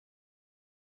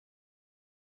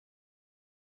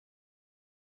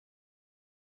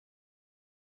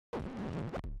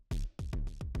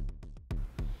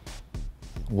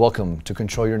Welcome to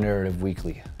Control Your Narrative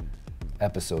Weekly,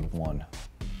 Episode 1.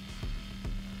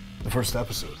 The first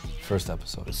episode. First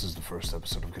episode. This is the first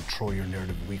episode of Control Your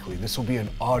Narrative Weekly. This will be an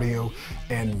audio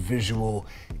and visual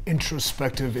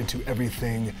introspective into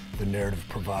everything the narrative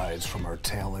provides, from our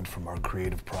talent, from our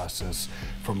creative process,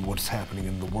 from what's happening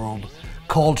in the world,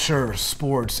 culture,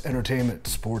 sports, entertainment,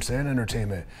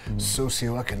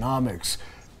 socioeconomics,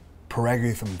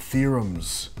 paragraph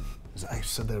theorems. I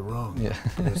said that wrong, yeah.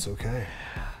 But that's okay.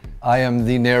 I am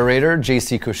the narrator,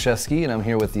 J.C. Koszewski, and I'm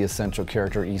here with the essential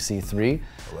character, EC3.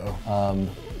 Hello.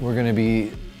 We're going to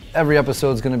be, every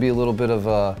episode is going to be a little bit of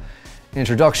a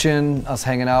introduction, us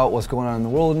hanging out, what's going on in the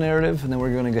world of narrative, and then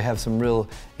we're going to have some real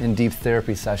in-depth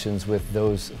therapy sessions with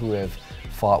those who have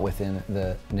fought within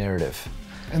the narrative.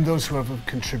 And those who have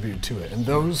contributed to it. And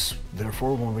those,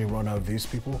 therefore, when we run out of these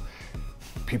people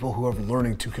who are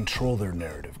learning to control their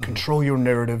narrative. Mm-hmm. Control your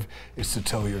narrative is to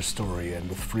tell your story, and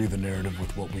with Free the Narrative,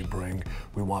 with what we bring,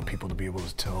 we want people to be able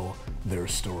to tell their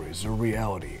stories, their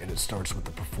reality, and it starts with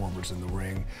the performers in the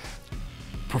ring.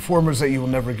 Performers that you will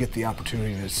never get the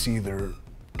opportunity to see their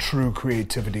true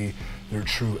creativity, their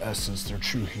true essence, their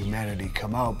true humanity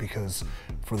come out, because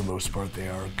for the most part they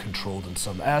are controlled in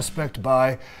some aspect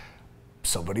by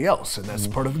somebody else, and that's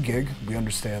part of the gig. We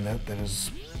understand that, that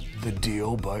is the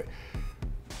deal, but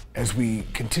as we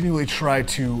continually try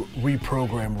to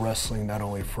reprogram wrestling, not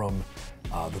only from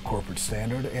the corporate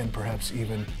standard and perhaps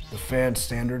even the fan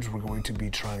standards, we're going to be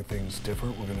trying things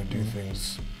different. We're going to do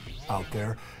things out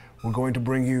there. We're going to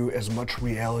bring you as much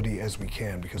reality as we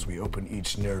can, because we open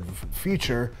each narrative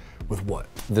feature with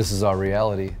what? This is our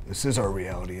reality. This is our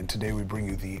reality, and today we bring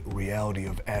you the reality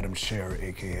of Adam Scherr,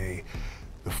 aka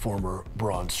the former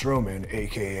Braun Strowman,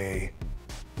 aka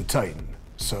the Titan.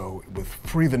 So with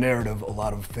Free the Narrative, a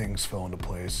lot of things fell into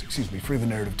place. Excuse me, Free the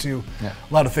Narrative 2. Yeah.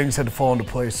 A lot of things had to fall into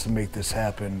place to make this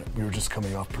happen. We were just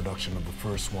coming off production of the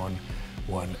first one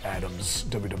when Adam's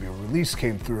WWE release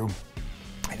came through.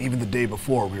 And even the day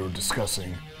before, we were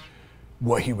discussing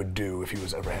what he would do if he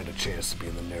was ever had a chance to be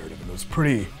in the narrative. And it was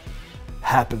pretty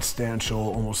happenstantial,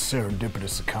 almost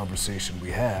serendipitous a conversation we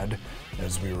had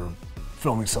as we were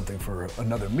filming something for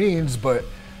another means, but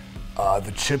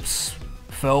the chips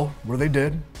fell where they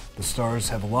did, the stars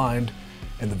have aligned,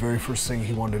 and the very first thing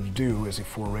he wanted to do as he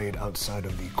forayed outside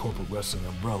of the corporate wrestling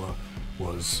umbrella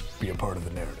was be a part of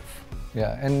the narrative.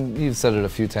 Yeah, and you've said it a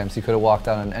few times, he could have walked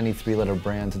out on any three-letter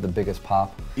brand to the biggest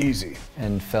pop. Easy.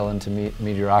 And fell into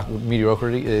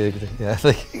mediocrity. Yeah,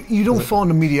 you don't fall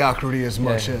into mediocrity as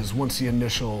much as once the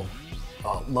initial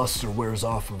luster wears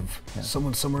off of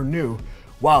someone somewhere new.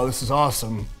 Wow, this is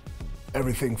awesome.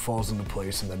 Everything falls into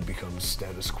place and then becomes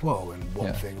status quo. And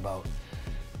one thing about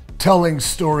telling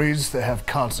stories that have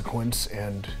consequence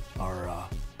and are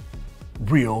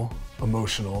real,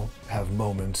 emotional, have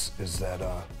moments, is that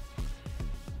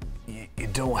you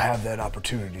don't have that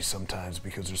opportunity sometimes,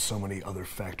 because there's so many other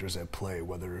factors at play,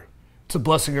 whether it's a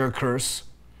blessing or a curse.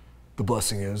 The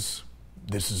blessing is,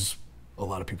 this is a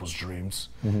lot of people's dreams,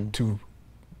 to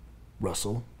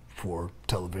wrestle for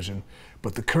television.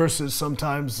 But the curse is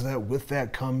sometimes that with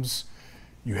that comes,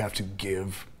 you have to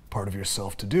give part of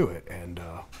yourself to do it. And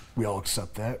we all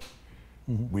accept that.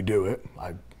 We do it.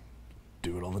 I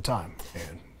do it all the time.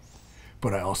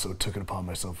 But I also took it upon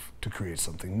myself to create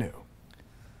something new.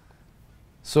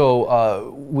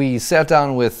 So we sat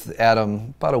down with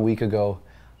Adam about a week ago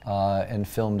and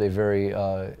filmed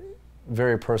a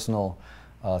very personal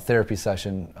therapy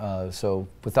session. So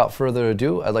without further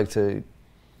ado, I'd like to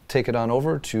take it on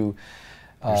over to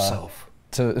yourself.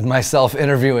 To myself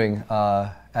interviewing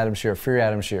Adam Scherr, Free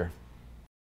Adam Scherr.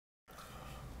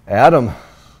 Adam,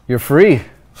 you're free.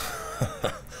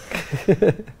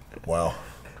 Wow.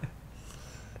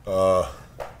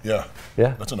 Yeah.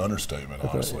 That's an understatement,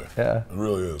 honestly. Yeah. It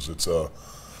really is.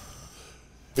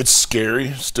 It's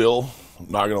scary still,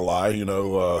 I'm not gonna lie, you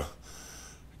know,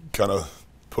 kind of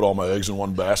put all my eggs in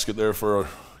one basket there for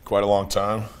quite a long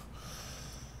time.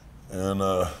 And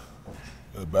the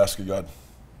basket got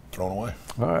thrown away.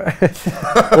 All right.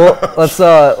 Well, let's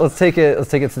take it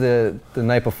to the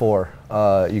night before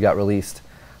you got released.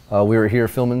 We were here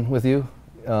filming with you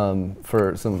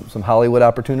for some Hollywood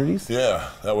opportunities. Yeah,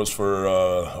 that was for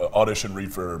audition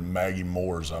read for Maggie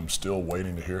Moore's. I'm still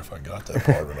waiting to hear if I got that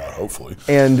part or not. Hopefully.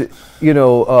 And you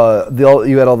know,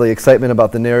 you had all the excitement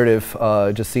about the narrative,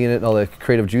 just seeing it, and all the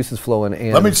creative juices flowing.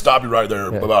 And let me stop you right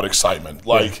there about excitement.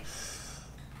 Like,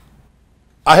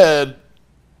 I had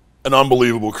an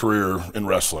unbelievable career in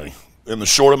wrestling. In the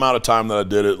short amount of time that I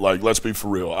did it, like, let's be for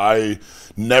real, I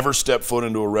never stepped foot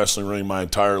into a wrestling ring my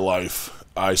entire life.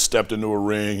 I stepped into a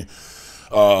ring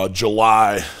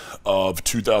July of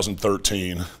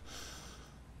 2013,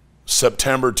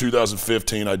 September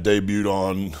 2015, I debuted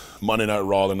on Monday Night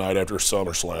Raw the night after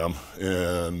SummerSlam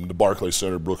in the Barclays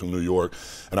Center, Brooklyn, New York,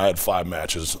 and I had 5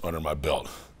 matches under my belt.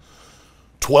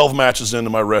 12 matches into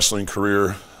my wrestling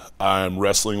career, I'm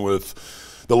wrestling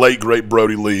with the late, great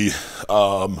Brody Lee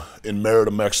in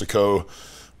Merida, Mexico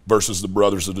versus the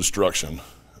Brothers of Destruction.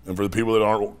 And for the people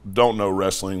that don't know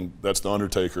wrestling, that's The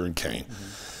Undertaker and Kane.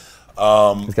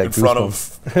 In front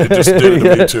of, it just did it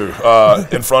to me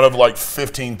too, in front of like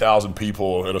 15,000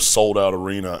 people in a sold-out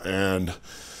arena. And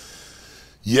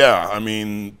yeah, I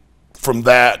mean, from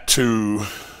that to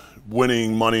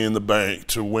winning Money in the Bank,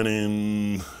 to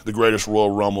winning the Greatest Royal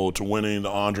Rumble, to winning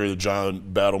the Andre the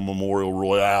Giant Battle Memorial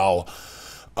Royale,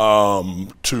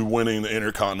 to winning the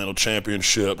Intercontinental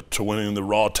Championship, to winning the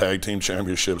Raw Tag Team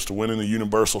Championships, to winning the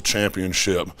Universal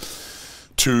Championship,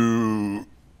 to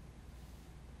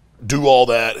do all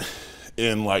that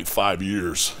in like 5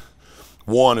 years.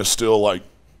 One is still like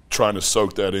trying to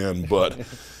soak that in, but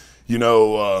you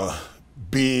know,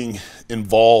 being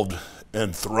involved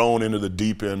and thrown into the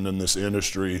deep end in this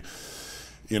industry,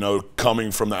 you know, coming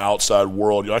from the outside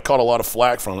world, I caught a lot of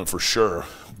flack from it for sure,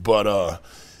 but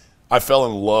I fell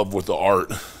in love with the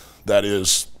art that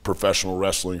is professional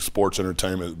wrestling, sports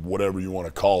entertainment, whatever you want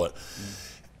to call it.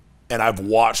 And I've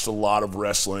watched a lot of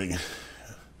wrestling,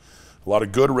 a lot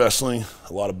of good wrestling,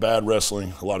 a lot of bad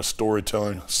wrestling, a lot of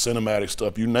storytelling, cinematic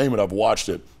stuff, you name it, I've watched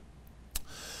it.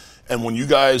 And when you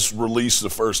guys release the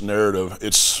first narrative,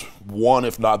 it's one,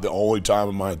 if not the only time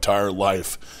in my entire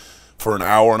life, for an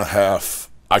hour and a half,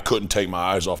 I couldn't take my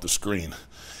eyes off the screen.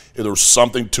 There was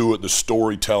something to it, the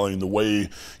storytelling, the way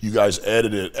you guys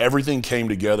edited it, everything came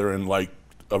together in like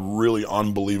a really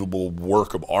unbelievable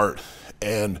work of art.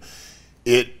 And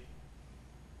it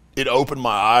opened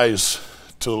my eyes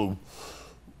to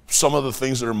some of the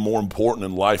things that are more important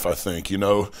in life, I think, you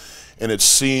know, and it's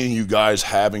seeing you guys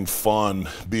having fun,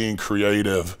 being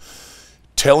creative,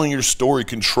 telling your story,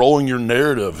 controlling your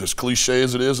narrative, as cliche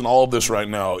as it is in all of this right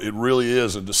now, it really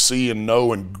is, and to see and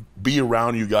know and be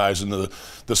around you guys and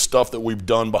the stuff that we've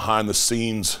done behind the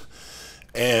scenes,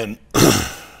 and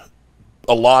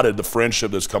a lot of the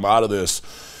friendship that's come out of this,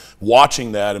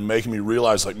 watching that and making me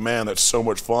realize, like, man, that's so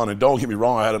much fun. And don't get me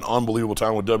wrong, I had an unbelievable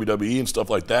time with WWE and stuff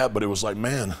like that, but it was like,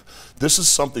 man, this is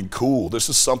something cool. This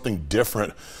is something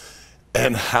different.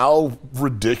 And how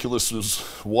ridiculous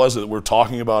was it? We're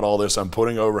talking about all this. I'm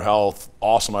putting over how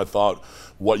awesome I thought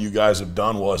what you guys have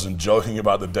done was, and joking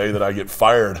about the day that I get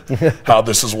fired, how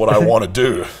this is what I want to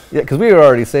do. Yeah, because we were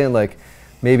already saying, like,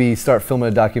 maybe start filming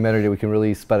a documentary that we can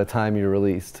release by the time you're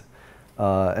released.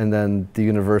 And then the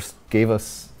universe gave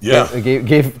us, gave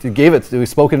it, we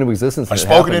spoke into existence. I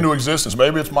spoke it into existence.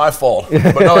 Maybe it's my fault.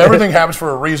 But no, everything happens for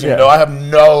a reason. You know, I have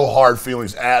no hard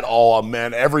feelings at all,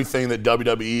 man. Everything that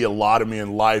WWE allotted me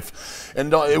in life,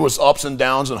 and it was ups and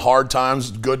downs and hard times,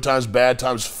 good times, bad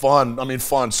times, fun. I mean,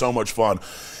 fun, so much fun.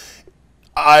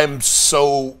 I'm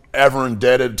so ever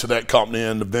indebted to that company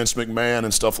and to Vince McMahon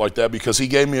and stuff like that, because he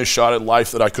gave me a shot at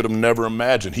life that I could have never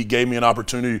imagined. He gave me an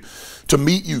opportunity to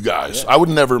meet you guys. I would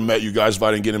never have met you guys if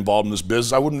I didn't get involved in this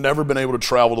business. I would have never been able to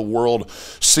travel the world,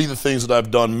 see the things that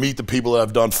I've done, meet the people that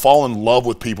I've done, fall in love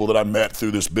with people that I met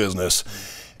through this business.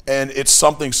 And it's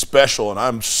something special, and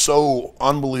I'm so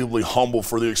unbelievably humble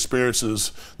for the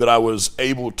experiences that I was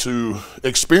able to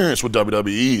experience with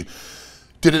WWE.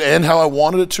 Did it end how I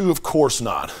wanted it to? Of course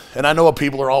not. And I know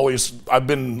people are always, I've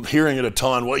been hearing it a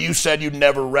ton, well, you said you'd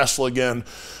never wrestle again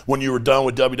when you were done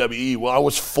with WWE. Well, I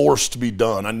was forced to be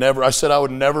done. I said I would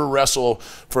never wrestle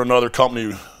for another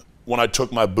company when I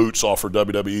took my boots off for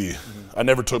WWE. I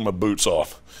never took my boots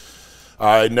off.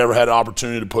 I never had an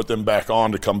opportunity to put them back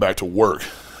on to come back to work.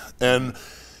 And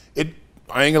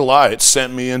I ain't gonna lie, it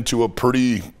sent me into a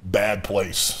pretty bad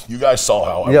place. You guys saw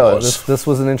how I was. Yeah, this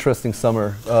was an interesting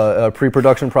summer,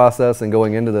 pre-production process and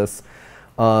going into this.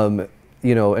 You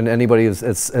know, and anybody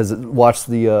has watched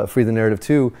the Free the Narrative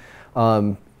 2,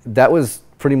 that was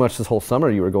pretty much this whole summer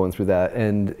you were going through that.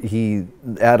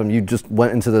 And Adam, you just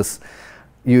went into this,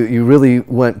 you really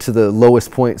went to the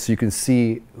lowest point so you can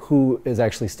see who is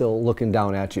actually still looking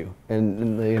down at you.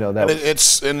 And you know, that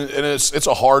it's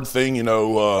a hard thing, you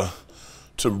know,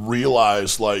 to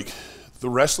realize, like, the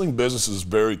wrestling business is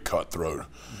very cutthroat.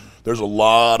 There's a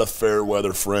lot of fair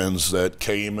weather friends that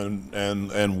came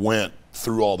and went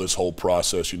through all this whole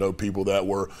process. You know, people that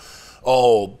were,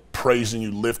 praising you,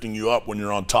 lifting you up when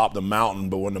you're on top of the mountain,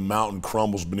 but when the mountain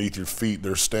crumbles beneath your feet,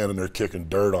 they're standing there kicking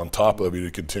dirt on top of you to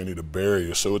continue to bury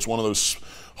you. So it's one of those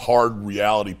hard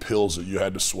reality pills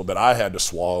that I had to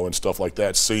swallow and stuff like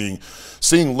that, seeing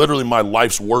literally my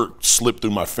life's work slip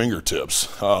through my fingertips.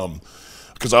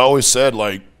 Because I always said,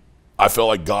 like, I felt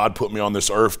like God put me on this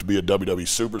earth to be a WWE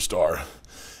superstar.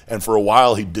 And for a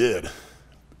while he did.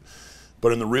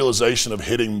 But in the realization of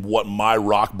hitting what my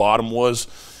rock bottom was,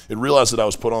 it realized that I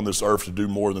was put on this earth to do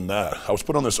more than that. I was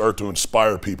put on this earth to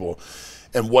inspire people.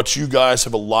 And what you guys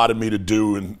have allotted me to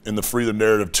do in the Free the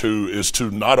Narrative 2 is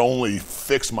to not only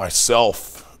fix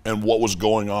myself and what was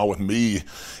going on with me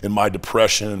and my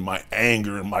depression and my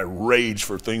anger and my rage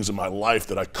for things in my life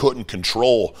that I couldn't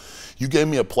control. You gave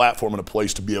me a platform and a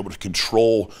place to be able to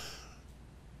control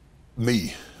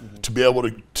me, to be able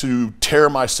to tear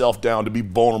myself down, to be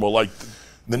vulnerable. Like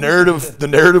the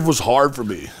narrative was hard for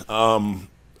me.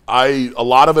 A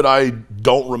lot of it I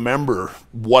don't remember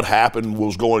what happened, what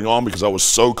was going on, because I was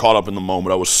so caught up in the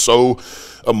moment. I was so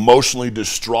emotionally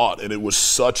distraught, and it was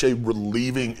such a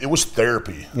relieving. It was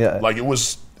therapy. Yeah, like it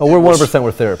was. Oh, we're 100%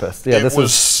 we're therapists. Yeah,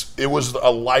 it was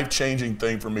a life-changing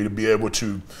thing for me to be able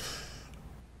to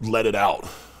let it out,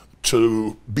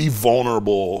 to be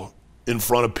vulnerable in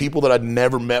front of people that I'd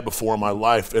never met before in my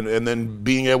life, and then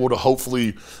being able to,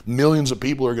 hopefully millions of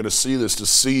people are going to see this, to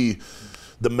see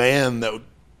the man that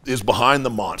is behind the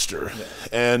monster. Yeah.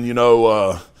 And you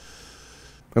know, I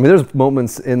mean, there's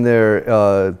moments in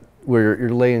there where you're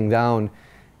laying down,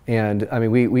 and I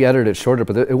mean, we edited it shorter,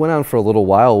 but it went on for a little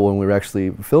while when we were actually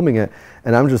filming it,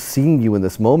 and I'm just seeing you in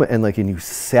this moment, and you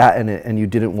sat in it and you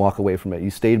didn't walk away from it. You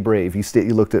stayed brave.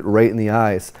 You looked it right in the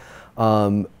eyes.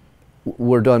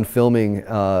 We're done filming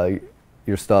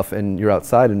your stuff, and you're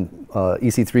outside, and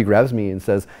EC3 grabs me and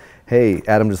says, "Hey,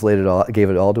 Adam just gave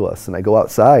it all to us." And I go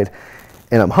outside,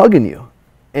 and I'm hugging you.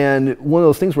 And one of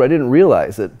those things where I didn't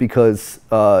realize it, because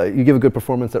you give a good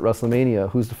performance at WrestleMania,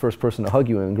 who's the first person to hug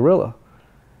you in Gorilla?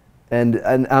 And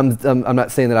I'm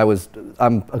not saying that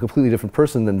I'm a completely different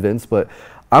person than Vince, but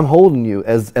I'm holding you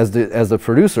as the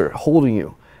producer, holding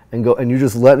you, and you're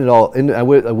just letting it all in. I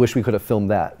wish we could have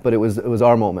filmed that, but it was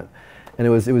our moment, and it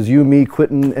was you, me,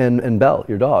 Quentin, and Belle,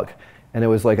 your dog, and it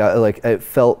was I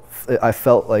felt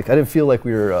like I didn't feel like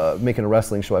we were making a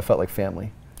wrestling show. I felt like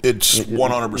family. It's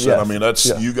 100%. Yes. I mean,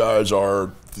 that's you guys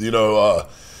are. You know,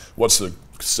 what's the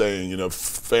saying? You know,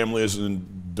 family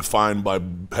isn't defined by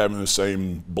having the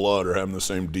same blood or having the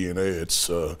same DNA.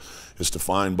 It's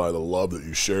defined by the love that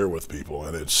you share with people,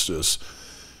 and it's just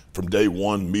from day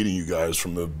one meeting you guys,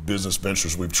 from the business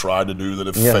ventures we've tried to do that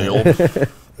have failed,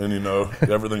 and you know,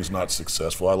 everything's not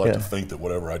successful. I like to think that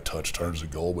whatever I touch turns to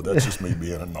gold, but that's just me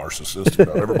being a narcissist. You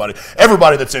know,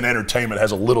 everybody that's in entertainment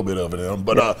has a little bit of it in them,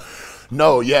 but.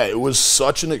 No, yeah, it was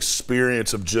such an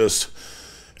experience of just,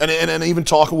 and even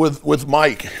talking with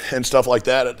Mike and stuff like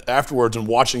that afterwards and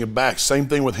watching it back, same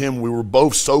thing with him. We were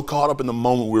both so caught up in the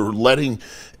moment. We were letting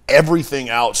everything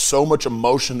out, so much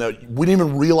emotion that we didn't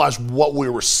even realize what we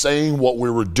were saying, what we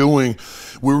were doing.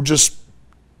 We were just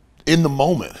in the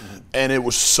moment. And it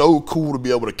was so cool to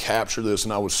be able to capture this,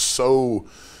 and I was so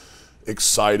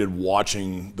excited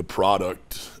watching the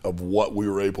product of what we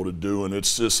were able to do. And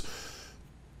it's just,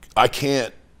 I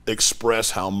can't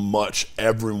express how much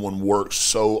everyone worked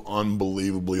so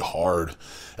unbelievably hard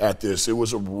at this. It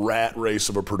was a rat race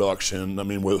of a production, I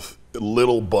mean, with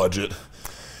little budget.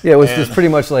 Yeah, it was just pretty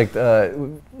much like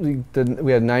we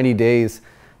had 90 days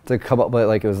to come up, but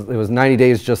it was 90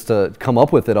 days just to come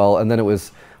up with it all, and then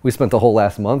we spent the whole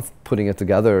last month putting it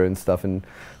together and stuff, and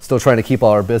still trying to keep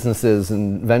all our businesses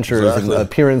and ventures and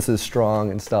appearances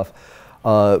strong and stuff.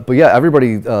 But yeah,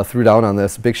 everybody threw down on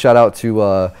this. Big shout out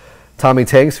to Tommy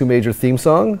Tanks, who made your theme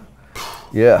song.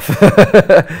 Yeah,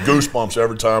 goosebumps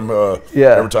every time.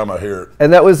 Every time I hear it.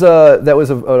 And that was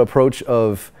an approach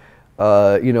of,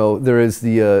 you know, there is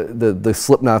the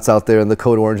Slipknots out there and the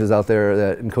Code Oranges out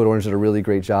there, and Code Orange did a really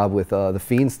great job with the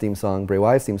Fiend's theme song, Bray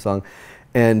Wyatt's theme song.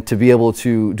 And to be able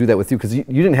to do that with you, because you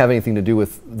didn't have anything to do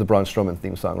with the Braun Strowman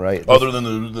theme song, right? Other than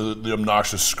the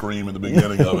obnoxious scream at the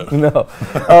beginning of it. No.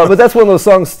 But that's one of those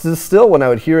songs still, when I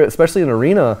would hear it, especially in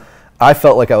arena, I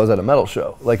felt like I was at a metal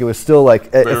show. Like it was still like,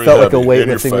 it felt like a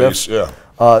weightlifting riff.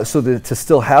 Yeah. So to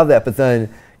still have that, but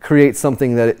then create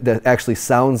something that actually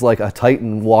sounds like a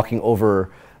Titan walking over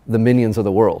the minions of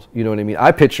the world. You know what I mean?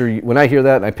 I picture, when I hear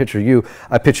that and I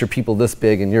picture people this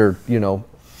big, and you're, you know,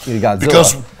 Godzilla.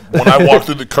 Because when I walk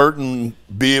through the curtain,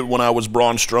 be it when I was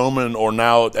Braun Strowman or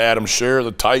now Adam Scherr,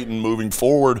 the Titan moving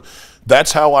forward,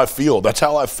 that's how I feel. That's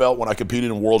how I felt when I competed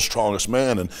in World's Strongest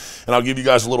Man. And I'll give you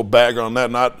guys a little background on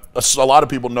that. Not a lot of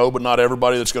people know, but not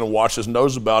everybody that's going to watch this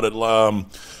knows about it.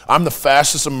 I'm the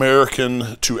fastest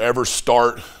American to ever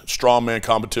start strongman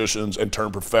competitions and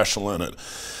turn professional in it.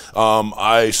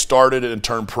 I started and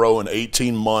turned pro in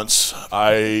 18 months.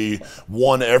 I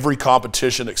won every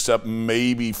competition except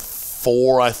maybe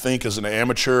 4, I think, as an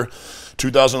amateur.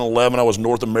 2011, I was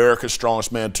North America's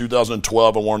strongest man.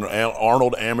 2012, I won an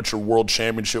Arnold Amateur World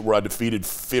Championship where I defeated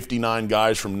 59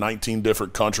 guys from 19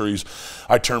 different countries.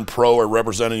 I turned pro. I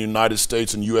represented the United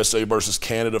States in USA versus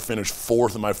Canada, finished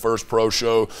 4th in my first pro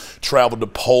show. Traveled to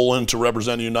Poland to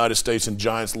represent the United States in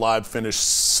Giants Live, finished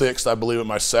 6th, I believe, at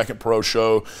my second pro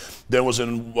show. Then was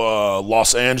in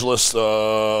Los Angeles, what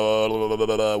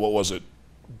was it?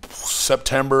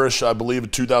 September-ish, I believe,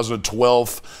 of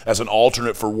 2012 as an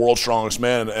alternate for World's Strongest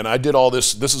Man, and I did all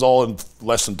this. This is all in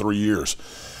less than 3 years.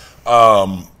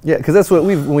 Yeah, because that's what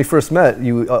when we first met,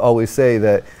 you always say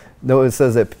that. No, it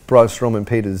says that Braun Strowman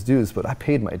paid his dues, but I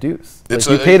paid my dues. Like,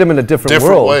 you paid him in a different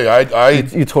world. way.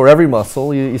 You tore every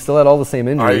muscle. You still had all the same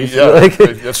injuries. Yeah,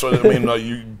 that's what I mean.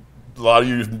 A lot of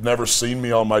you have never seen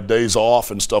me on my days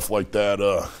off and stuff like that.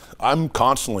 I'm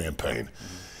constantly in pain,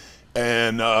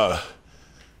 and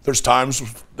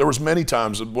there was many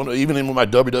times, even in my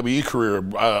WWE career,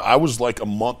 I was like a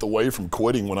month away from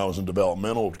quitting when I was in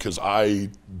developmental because I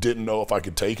didn't know if I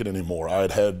could take it anymore. I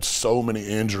had had so many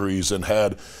injuries and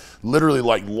had literally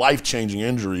like life-changing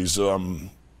injuries.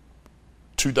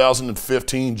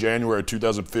 2015, January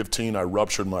 2015, I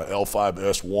ruptured my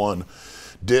L5-S1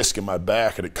 disc in my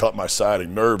back, and it cut my sciatic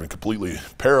nerve and completely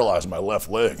paralyzed my left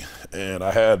leg. And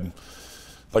I had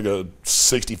like a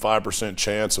 65%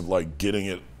 chance of like getting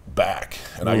it back,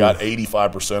 and I got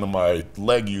 85% of my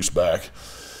leg use back.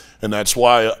 And that's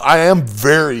why I am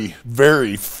very,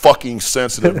 very fucking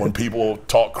sensitive when people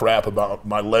talk crap about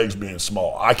my legs being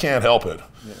small. I can't help it.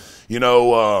 Yeah. You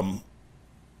know,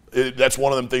 that's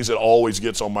one of them things that always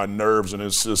gets on my nerves, and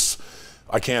it's just,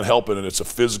 I can't help it, and it's a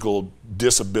physical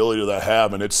disability that I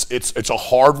have, and it's a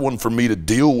hard one for me to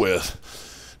deal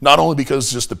with, not only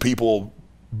because just the people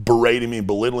berating me,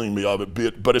 belittling me of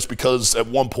it, but it's because at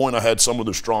one point I had some of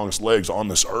the strongest legs on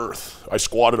this earth. I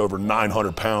squatted over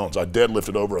 900 pounds. I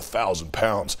deadlifted over 1,000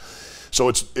 pounds. So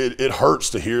it hurts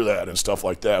to hear that and stuff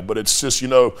like that, but it's just, you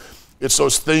know, it's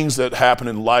those things that happen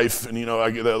in life, and you know,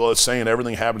 I get that saying,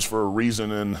 everything happens for a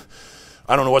reason, and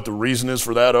I don't know what the reason is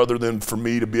for that other than for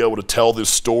me to be able to tell this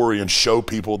story and show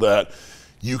people that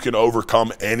you can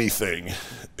overcome anything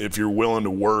if you're willing to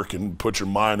work and put your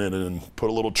mind in it and put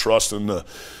a little trust in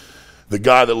the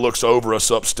guy that looks over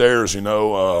us upstairs, you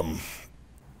know.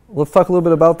 Let's talk a little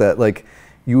bit about that. Like,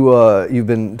 you've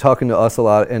been talking to us a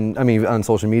lot, and I mean on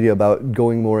social media, about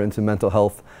going more into mental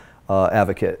health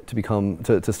advocate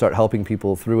to start helping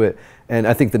people through it. And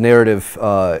I think the narrative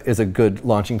is a good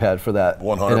launching pad for that.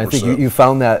 100%. And I think you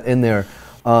found that in there.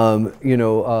 You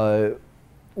know,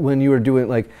 when you were doing,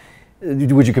 like,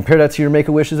 would you compare that to your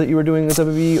Make-A-Wishes that you were doing with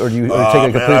WWE, or do you take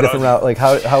a completely different route? Like,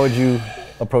 how would you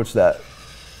approach that?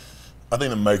 I think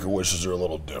the Make-A-Wishes are a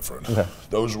little different. Okay.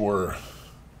 Those were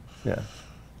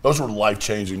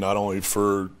life-changing, not only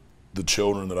for the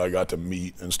children that I got to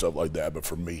meet and stuff like that, but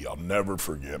for me, I'll never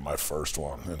forget my first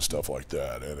one and stuff like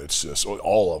that. And it's just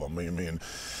all of them. I mean,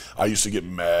 I used to get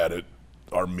mad at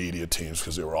our media teams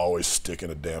because they were always sticking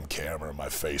a damn camera in my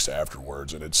face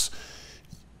afterwards. And it's,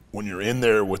 when you're in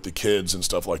there with the kids and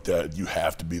stuff like that, you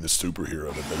have to be the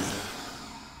superhero that they.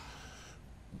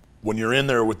 When you're in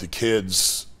there with the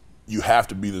kids, you have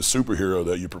to be the superhero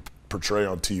that you portray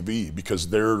on TV, because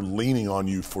they're leaning on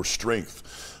you for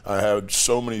strength. I had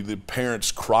so many the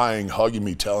parents crying, hugging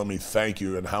me, telling me thank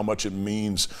you and how much it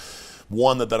means.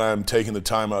 One, that I'm taking the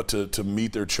time out to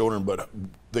meet their children, but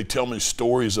they tell me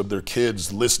stories of their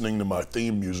kids listening to my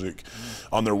theme music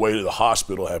on their way to the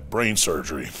hospital, have brain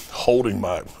surgery, holding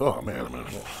my,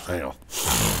 hang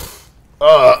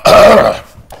on.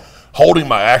 Holding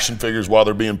my action figures while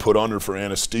they're being put under for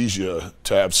anesthesia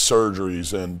to have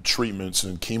surgeries and treatments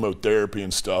and chemotherapy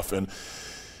and stuff. And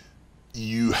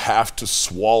you have to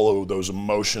swallow those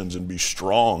emotions and be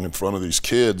strong in front of these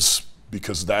kids,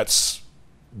 because that's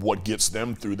what gets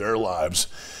them through their lives.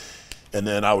 And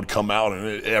then I would come out,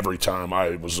 and every time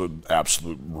I was an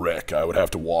absolute wreck. I would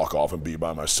have to walk off and be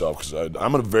by myself, because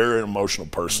I'm a very emotional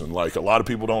person. Like, a lot of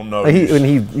people don't know. When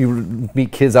you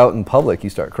meet kids out in public, you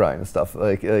start crying and stuff.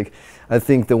 Like I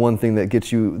think the one thing that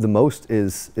gets you the most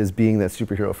is being that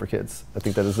superhero for kids. I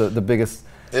think that is the biggest.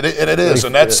 It is,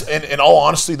 and that's, in all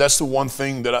honesty, that's the one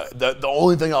thing that the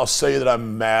only thing I'll say that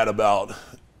I'm mad about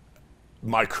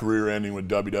my career ending with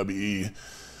WWE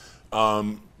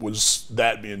was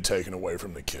that being taken away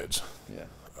from the kids.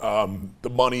 Yeah. The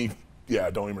money, yeah,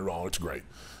 don't get me wrong, it's great.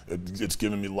 It's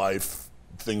given me life,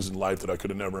 things in life that I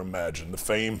could have never imagined. The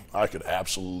fame, I could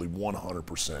absolutely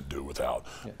 100% do without.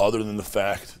 Yeah. Other than the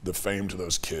fame to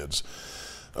those kids.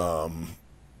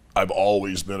 I've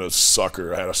always been a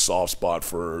sucker. I had a soft spot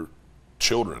for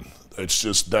children. It's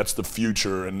just, that's the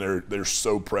future, and they're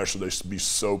so precious. They should be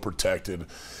so protected.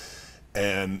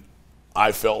 And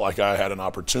I felt like I had an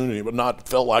opportunity, but not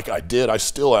felt like I did. I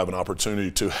still have an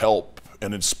opportunity to help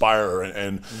and inspire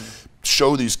and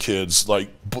show these kids, like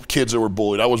kids that were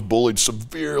bullied. I was bullied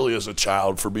severely as a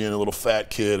child for being a little fat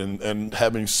kid and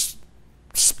having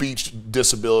speech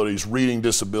disabilities, reading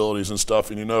disabilities and stuff.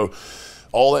 And you know,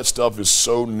 all that stuff is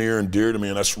so near and dear to me,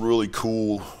 and that's really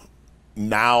cool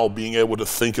now, being able to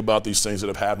think about these things that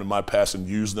have happened in my past and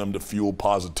use them to fuel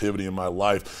positivity in my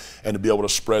life and to be able to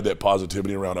spread that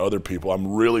positivity around other people. I'm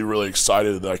really, really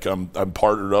excited that I'm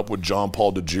partnered up with John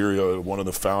Paul DeGirio, one of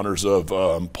the founders of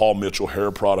Paul Mitchell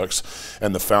Hair Products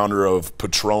and the founder of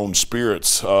Patron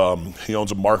Spirits. He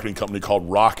owns a marketing company called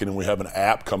Rocket, and we have an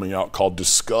app coming out called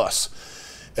Discuss.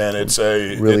 And it's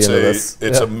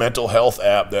a mental health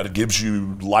app that gives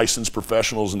you licensed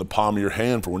professionals in the palm of your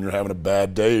hand for when you're having a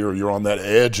bad day or you're on that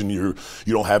edge and you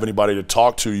don't have anybody to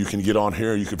talk to. You can get on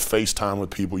here, you can FaceTime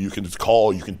with people, you can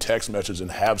call, you can text message and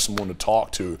have someone to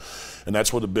talk to. And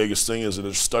that's what the biggest thing is. And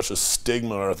there's such a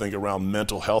stigma, I think, around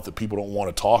mental health that people don't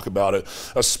want to talk about it,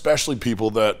 especially people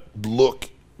that look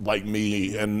like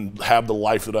me and have the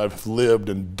life that I've lived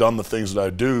and done the things that I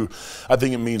do. I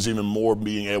think it means even more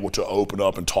being able to open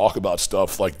up and talk about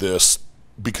stuff like this,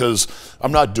 because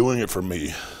I'm not doing it for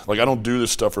me. Like, I don't do this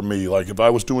stuff for me. Like, if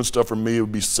I was doing stuff for me, it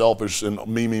would be selfish and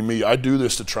me. I do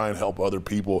this to try and help other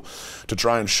people, to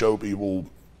try and show people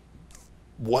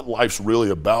what life's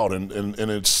really about. And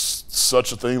it's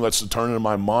such a thing that's turning into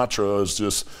my mantra, is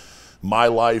just my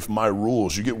life, my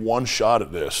rules. You get one shot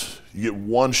at this. You get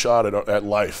one shot at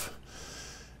life.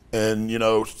 And, you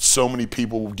know, so many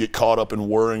people get caught up in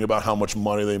worrying about how much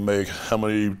money they make, how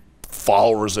many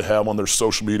followers they have on their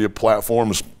social media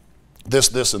platforms,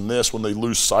 this, and this, when they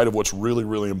lose sight of what's really,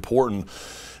 really important.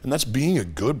 And that's being a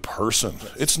good person.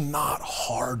 It's not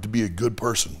hard to be a good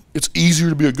person. It's easier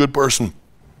to be a good person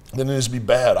than it is to be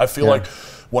bad. I feel like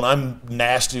when I'm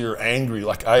nasty or angry,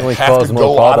 like I have to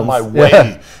go out of my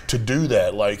way to do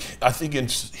that. Like, I think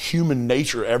it's human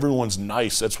nature. Everyone's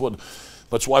nice. That's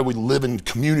why we live in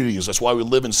communities. That's why we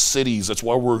live in cities. That's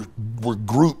why we're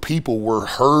group people. We're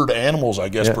herd animals, I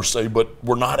guess, per se, but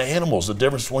we're not animals. The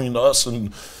difference between us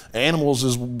and animals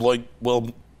is, like, well,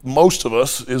 most of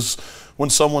us is when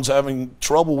someone's having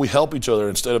trouble, we help each other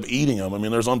instead of eating them. I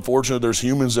mean, there's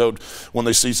humans out, when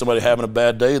they see somebody having a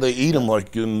bad day, they eat them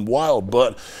like in wild.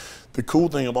 But the cool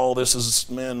thing of all this is,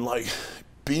 man, like,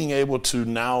 being able to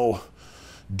now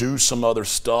do some other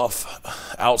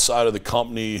stuff outside of the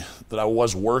company that I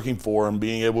was working for, and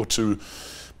being able to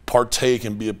partake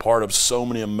and be a part of so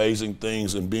many amazing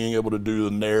things, and being able to do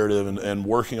the narrative and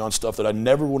working on stuff that I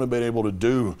never would have been able to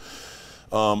do.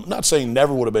 Not saying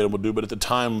never would have been able to do, but at the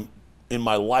time in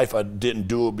my life, I didn't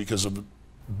do it because of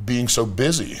being so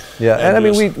busy. Yeah, and I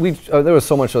mean, there was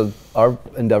so much of our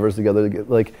endeavors together.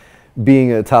 Like,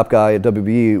 being a top guy at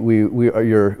WBE,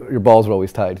 your balls were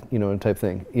always tied, you know, type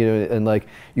thing. You know, and like,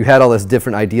 you had all this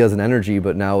different ideas and energy,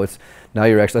 but now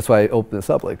you're actually, that's why I opened this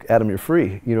up. Like, Adam, you're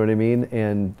free. You know what I mean?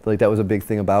 And like, that was a big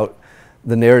thing about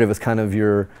the narrative, is kind of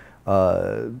your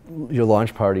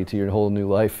launch party to your whole new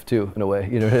life too, in a way,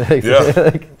 you know. Like,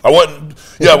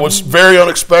 it was very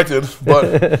unexpected,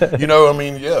 but you know, I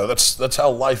mean, yeah, that's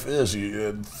how life is.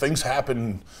 Things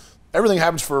happen, everything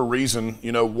happens for a reason.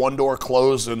 You know, one door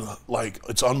closed, and like,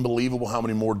 it's unbelievable how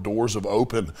many more doors have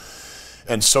opened,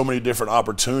 and so many different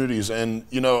opportunities. And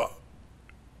you know,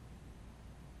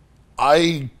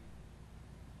 I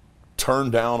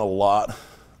turned down a lot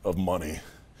of money,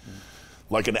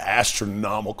 like an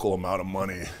astronomical amount of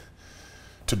money,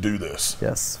 to do this.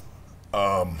 Yes.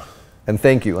 And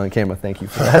thank you on camera. Thank you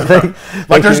for that.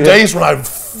 Like, there's days when I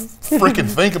freaking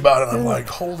think about it, and I'm like,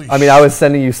 holy shit. I mean, I was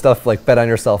sending you stuff like, bet on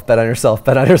yourself, bet on yourself,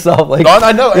 bet on yourself. Like, no,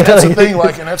 I know, and that's the thing.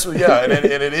 Like, and that's, yeah, and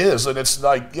it is, and it's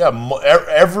like, yeah,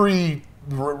 every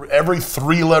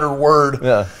 3-letter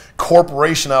word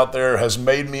corporation out there has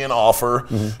made me an offer,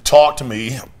 talked to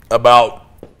me about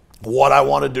what I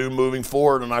want to do moving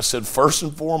forward. And I said, first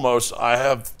and foremost, I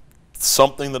have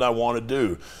something that I want to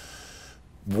do.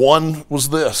 One was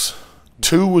this.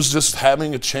 2 was just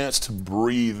having a chance to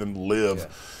breathe and live. Yeah.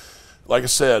 Like I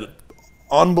said,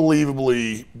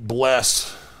 unbelievably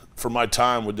blessed for my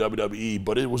time with WWE,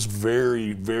 but it was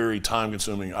very, very time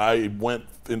consuming.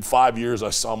 In 5 years,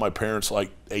 I saw my parents like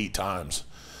 8 times.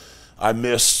 I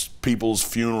missed people's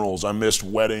funerals. I missed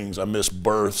weddings. I missed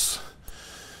births.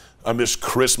 I missed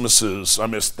Christmases, I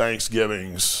missed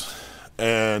Thanksgivings,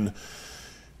 and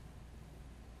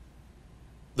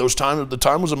the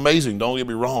time was amazing, don't get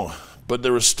me wrong, but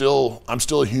I'm still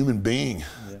a human being,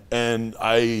 and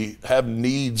I have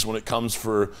needs when it comes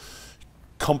for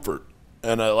comfort,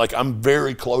 And like, I'm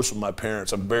very close with my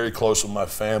parents. I'm very close with my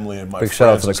family and my Big friends. shout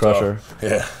out to the and Crusher. stuff.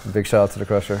 Yeah. Big shout out to the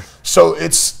Crusher. So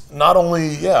it's not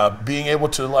only, being able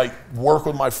to like work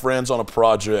with my friends on a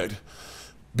project,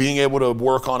 being able to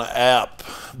work on an app,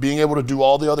 being able to do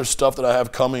all the other stuff that I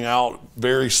have coming out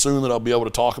very soon that I'll be able to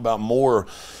talk about more,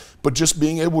 but just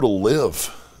being able to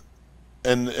live.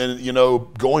 And you know,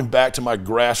 going back to my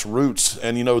grassroots,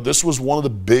 and you know, this was one of the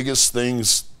biggest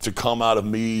things to come out of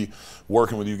me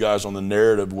working with you guys on the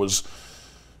narrative, was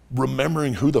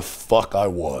remembering who the fuck I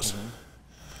was.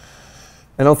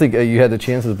 I don't think you had the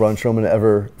chance as Braun Strowman to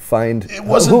ever find. It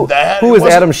wasn't that. Who was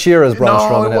Adam Scherr as Braun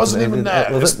Strowman? No, it wasn't even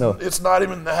that. Was it? No. It's not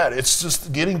even that. It's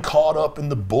just getting caught up in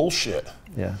the bullshit.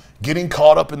 Yeah. Getting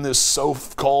caught up in this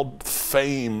so-called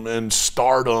fame and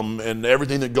stardom and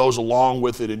everything that goes along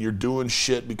with it, and you're doing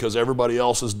shit because everybody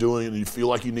else is doing it, and you feel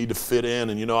like you need to fit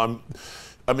in. And you know,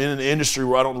 I'm in an industry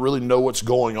where I don't really know what's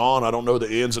going on. I don't know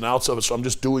the ins and outs of it, so I'm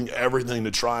just doing everything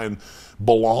to try and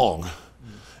belong.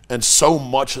 And so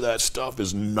much of that stuff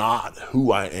is not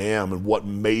who I am and what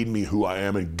made me who I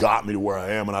am and got me to where I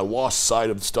am. And I lost sight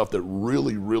of the stuff that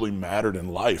really, really mattered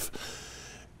in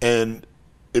life. And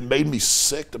it made me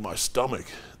sick to my stomach.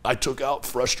 I took out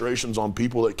frustrations on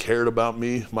people that cared about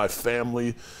me, my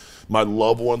family, my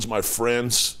loved ones, my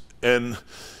friends. And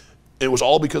it was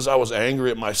all because I was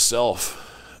angry at myself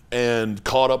and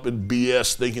caught up in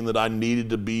BS, thinking that I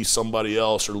needed to be somebody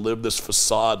else or live this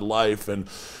facade life and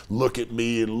look at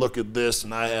me and look at this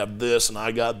and I have this and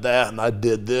I got that and I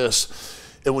did this.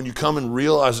 And when you come and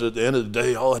realize it at the end of the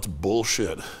day, oh, that's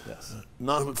bullshit. Yes.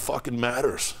 None of it fucking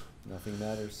matters. Nothing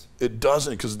matters. It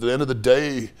doesn't, because at the end of the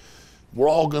day, we're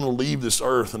all going to leave this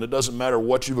earth, and it doesn't matter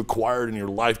what you've acquired in your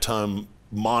lifetime,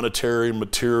 monetary,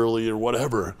 materially, or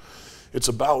whatever. It's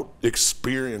about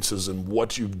experiences and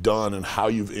what you've done and how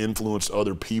you've influenced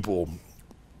other people.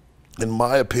 In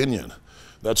my opinion,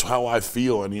 that's how I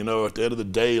feel. And you know, at the end of the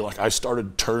day, like, I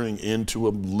started turning into a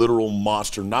literal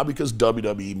monster, not because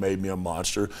WWE made me a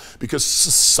monster, because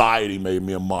society made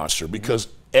me a monster, because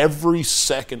every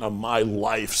second of my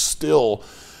life still,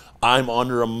 I'm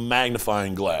under a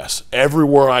magnifying glass.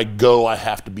 Everywhere I go, I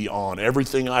have to be on.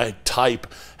 Everything I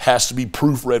type has to be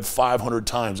proofread 500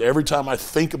 times. Every time I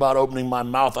think about opening my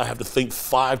mouth, I have to think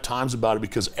 5 times about it,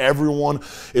 because everyone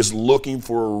is looking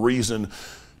for a reason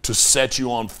to set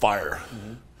you on fire.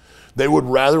 They would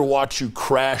rather watch you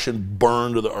crash and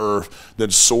burn to the earth than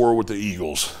soar with the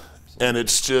eagles. And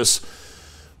it's just,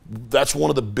 that's one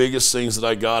of the biggest things that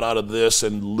I got out of this,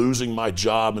 and losing my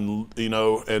job, and you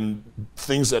know, and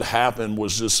things that happened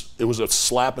was just, it was a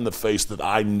slap in the face that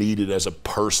I needed as a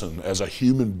person, as a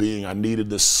human being. I needed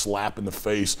this slap in the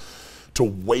face to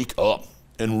wake up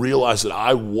and realize that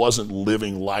I wasn't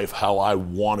living life how I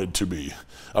wanted to be.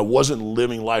 I wasn't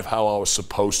living life how I was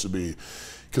supposed to be.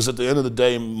 Because at the end of the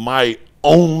day, my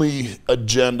only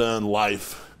agenda in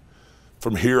life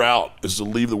from here out is to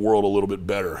leave the world a little bit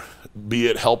better. Be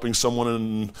it helping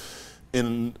someone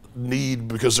in need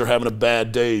because they're having a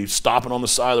bad day, stopping on the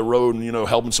side of the road and, you know,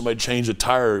 helping somebody change a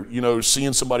tire, you know,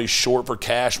 seeing somebody short for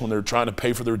cash when they're trying to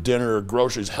pay for their dinner or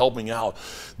groceries, helping out.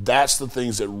 That's the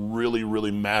things that really,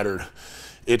 really mattered.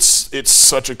 It's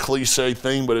such a cliche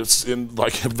thing, but it's in,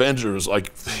 like, Avengers,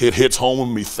 like, it hits home with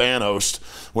me, Thanos,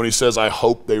 when he says, I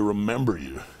hope they remember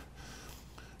you.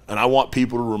 And I want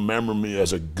people to remember me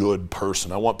as a good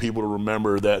person. I want people to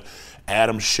remember that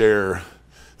Adam Scherr,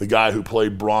 the guy who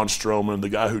played Braun Strowman, the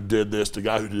guy who did this, the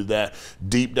guy who did that,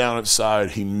 deep down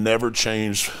inside, he never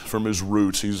changed from his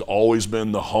roots. He's always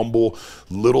been the humble,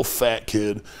 little fat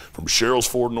kid from Sherrills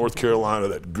Ford, North Carolina,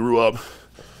 that grew up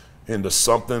into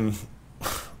something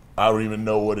I don't even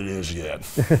know what it is yet.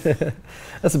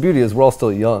 That's the beauty, is we're all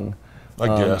still young. I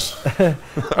guess.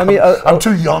 I mean, I'm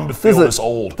too young to feel this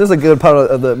old. There's a good part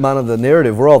of the amount of the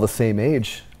narrative. We're all the same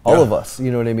age, all of us.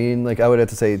 You know what I mean? Like, I would have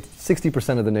to say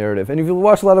 60% of the narrative. And if you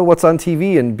watch a lot of what's on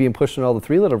TV and being pushed in all the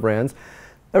 3-letter brands,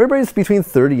 everybody's between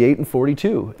 38 and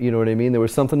 42. You know what I mean? There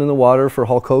was something in the water for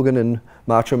Hulk Hogan and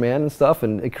Macho Man and stuff,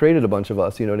 and it created a bunch of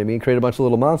us. You know what I mean? Created a bunch of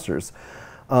little monsters.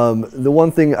 The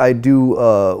one thing I do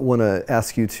want to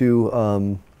ask you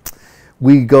too.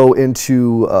 We go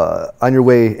into, on your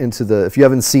way into the, if you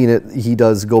haven't seen it, he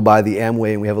does go by the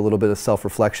Amway, and we have a little bit of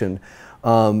self-reflection.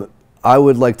 I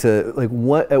would like to, like,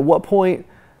 at what point,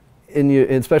 especially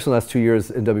in the last 2 years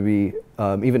in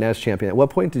WWE, even as champion, at what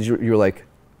point did you're like,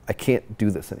 I can't do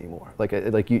this anymore?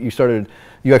 Like you started,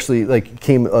 you actually like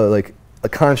came like a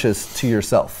conscious to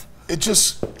yourself.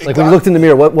 Like when you looked in the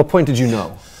mirror, what point did you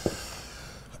know?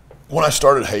 When I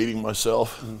started hating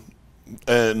myself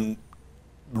and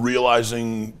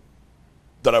realizing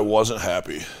that I wasn't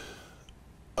happy.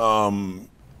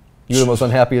 You You're the most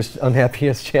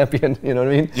unhappiest champion, you know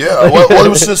what I mean? Yeah, well, it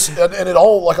was just, and it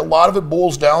all, like, a lot of it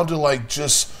boils down to, like,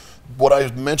 just what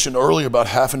I mentioned earlier about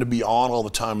having to be on all the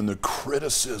time and the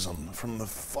criticism from the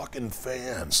fucking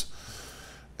fans.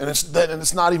 And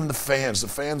it's not even the fans. The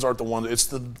fans aren't the ones. It's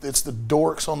the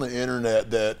dorks on the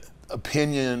internet that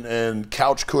opinion and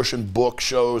couch cushion book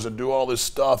shows and do all this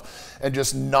stuff and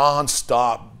just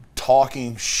nonstop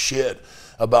talking shit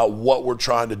about what we're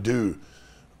trying to do.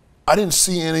 I didn't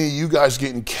see any of you guys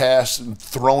getting cast and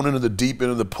thrown into the deep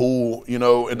end of the pool, you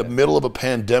know, in the middle of a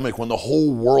pandemic when the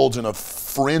whole world's in a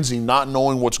frenzy, not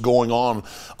knowing what's going on.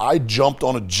 I jumped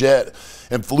on a jet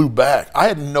and flew back. I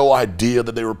had no idea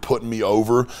that they were putting me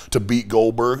over to beat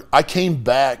Goldberg. I came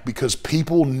back because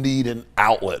people need an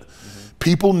outlet.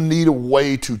 People need a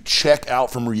way to check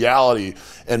out from reality.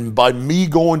 And by me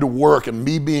going to work and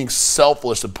me being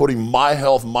selfless and putting my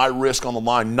health, my risk on the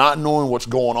line, not knowing what's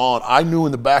going on, I knew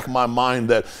in the back of my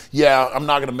mind that, yeah, I'm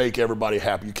not going to make everybody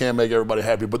happy. You can't make everybody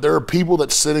happy. But there are people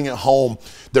that's sitting at home,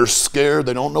 they're scared,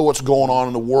 they don't know what's going on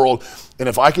in the world. And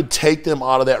if I could take them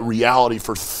out of that reality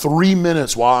for 3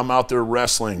 minutes while I'm out there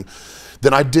wrestling,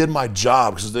 then I did my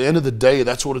job, because at the end of the day,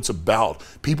 that's what it's about.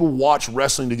 People watch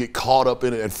wrestling to get caught up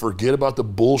in it and forget about the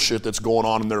bullshit that's going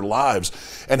on in their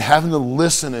lives. And having to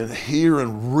listen and hear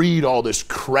and read all this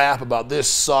crap about this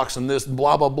sucks and this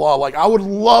blah, blah, blah. Like, I would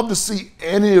love to see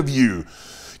any of you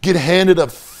get handed a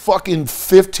fucking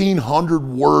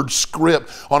 1,500-word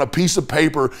script on a piece of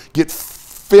paper, get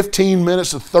 15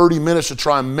 minutes to 30 minutes to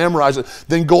try and memorize it,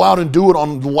 then go out and do it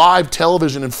on live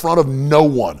television in front of no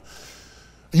one.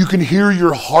 You can hear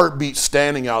your heartbeat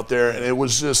standing out there, and it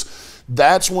was just,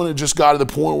 that's when it just got to the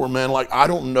point where, man, like, I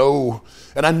don't know,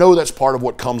 and I know that's part of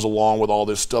what comes along with all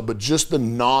this stuff, but just the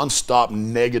nonstop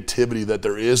negativity that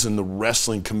there is in the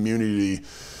wrestling community.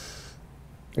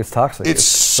 It's toxic. It's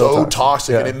so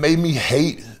toxic, yeah. And it made me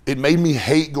hate. It made me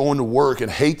hate going to work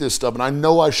and hate this stuff. And I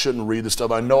know I shouldn't read this stuff.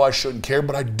 I know I shouldn't care,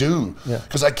 but I do,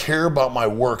 because I care about my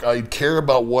work. I care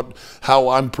about how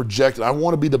I'm projected. I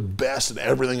want to be the best at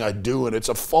everything I do, and it's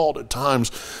a fault at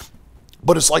times.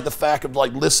 But it's like the fact of,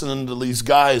 like, listening to these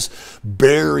guys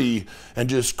bury and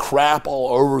just crap all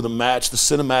over the match, the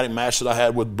cinematic match that I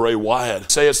had with Bray Wyatt.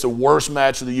 Say it's the worst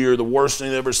match of the year, the worst thing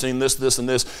they've ever seen, this, and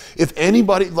this. If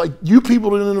anybody, like, you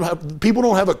people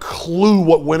don't have a clue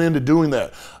what went into doing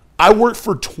that. I worked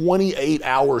for 28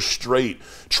 hours straight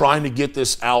trying to get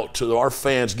this out to our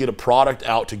fans, get a product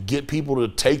out, to get people to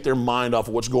take their mind off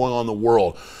of what's going on in the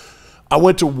world. I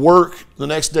went to work the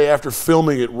next day after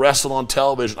filming it, wrestled on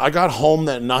television. I got home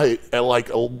that night at like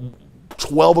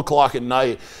 12 o'clock at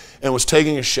night and was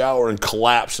taking a shower and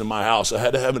collapsed in my house. I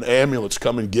had to have an ambulance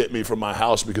come and get me from my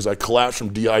house because I collapsed from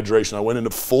dehydration. I went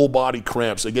into full body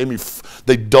cramps.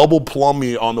 They double plumbed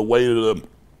me on the way to the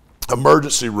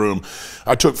emergency room.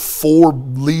 I took 4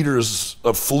 liters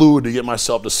of fluid to get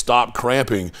myself to stop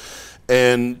cramping.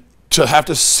 And to have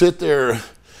to sit there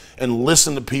and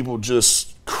listen to people just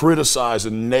criticize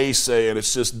and naysay, and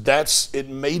it's just, it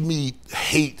made me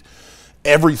hate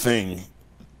everything.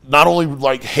 Not only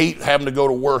like hate having to go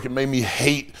to work, it made me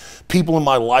hate people in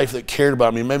my life that cared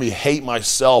about me. It made me hate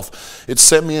myself. It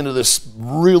sent me into this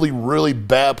really, really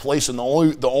bad place, and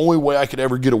the only way I could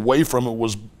ever get away from it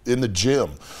was in the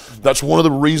gym. That's one of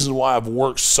the reasons why I've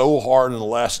worked so hard in the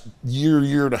last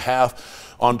year and a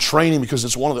half on training, because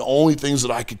it's one of the only things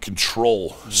that I could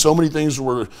control. So many things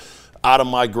were out of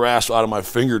my grasp, out of my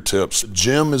fingertips.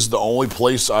 Gym is the only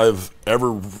place I've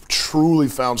ever truly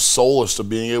found solace to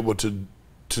being able to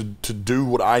do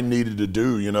what I needed to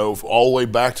do, you know, all the way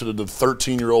back to the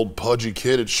 13-year-old pudgy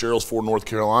kid at Scherr's Ford, North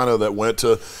Carolina, that went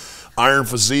to Iron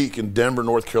Physique in Denver,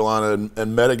 North Carolina,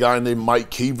 and met a guy named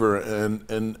Mike Keever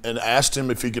and asked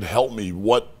him if he could help me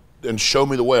and show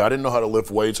me the way. I didn't know how to lift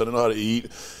weights. I didn't know how to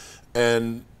eat,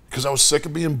 and because I was sick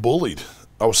of being bullied.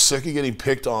 I was sick of getting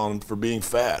picked on for being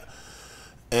fat.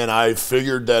 And I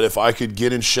figured that if I could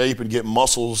get in shape and get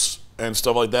muscles and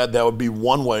stuff like that, that would be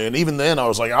one way. And even then I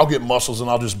was like, I'll get muscles and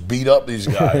I'll just beat up these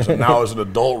guys. And now as an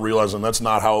adult realizing that's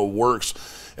not how it works.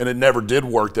 And it never did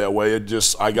work that way.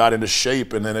 I got into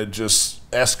shape, and then it just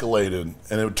escalated,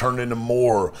 and it turned into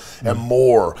more and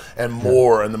more and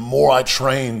more. And the more I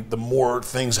trained, the more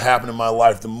things happened in my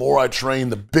life. The more I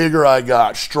trained, the bigger I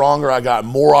got, stronger I got,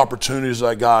 more opportunities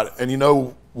I got. And you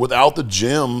know, without the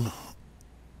gym,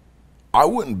 I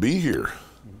wouldn't be here.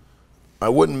 I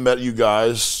wouldn't have met you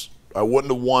guys. I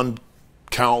wouldn't have won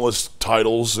countless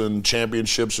titles and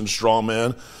championships in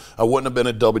strongman. I wouldn't have been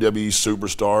a WWE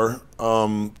superstar.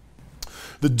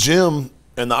 The gym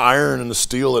and the iron and the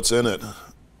steel that's in it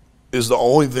is the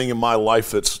only thing in my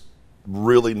life that's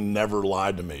really never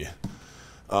lied to me.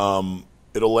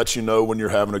 it'll let you know when you're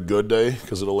having a good day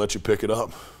because it'll let you pick it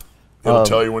up. It'll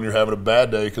tell you when you're having a bad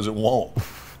day because it won't.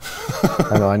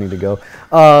 I know I need to go.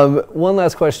 One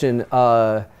last question.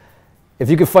 If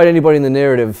you could fight anybody in the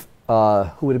narrative,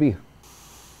 who would it be?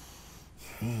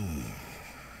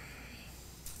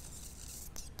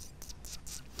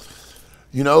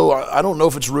 You know, I don't know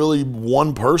if it's really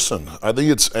one person. I think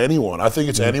it's anyone. I think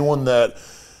it's anyone that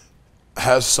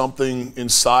has something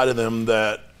inside of them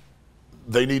that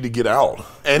they need to get out.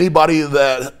 Anybody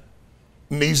that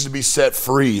needs to be set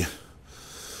free.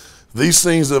 These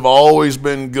things have always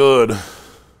been good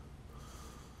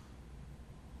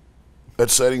at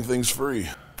setting things free.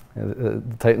 The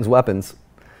Titans' weapons.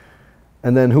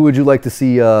 And then who would you like to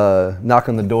see knock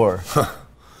on the door?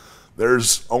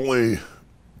 There's only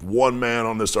one man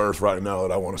on this earth right now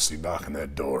that I want to see knocking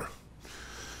that door.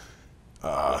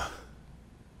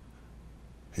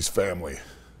 He's family.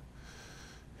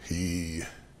 He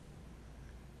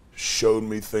showed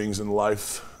me things in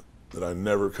life that I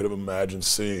never could have imagined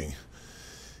seeing.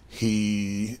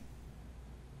 He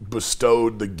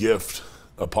bestowed the gift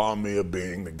upon me of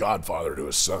being the godfather to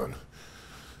his son.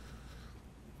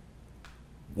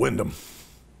 Wyndham,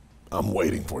 I'm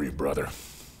waiting for you, brother.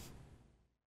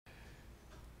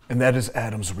 And that is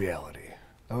Adam's reality.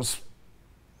 That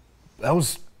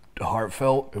was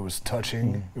heartfelt, it was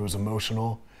touching, it was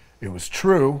emotional, it was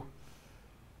true.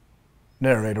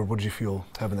 Narrator, what did you feel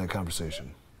having that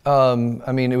conversation? I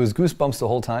mean, it was goosebumps the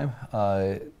whole time.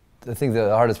 I think the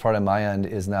hardest part on my end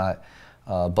is not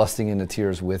busting into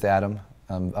tears with Adam.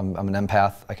 I'm an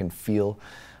empath. I can feel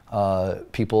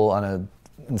people on an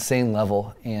insane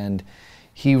level, and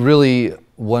he really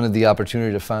wanted the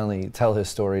opportunity to finally tell his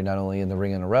story, not only in the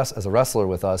ring and as a wrestler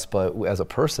with us, but as a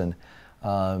person.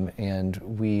 And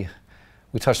we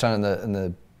touched on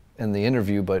it in the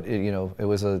interview, but it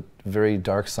was a very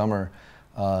dark summer,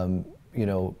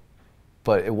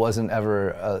 but it wasn't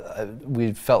ever. We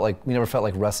never felt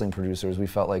like wrestling producers. We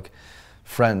felt like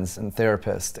friends and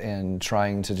therapists, and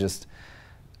trying to just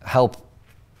help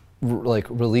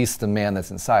release the man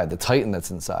that's inside, the Titan that's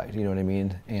inside. You know what I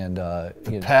mean? And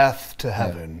the path to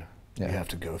heaven, you have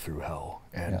to go through hell.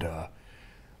 And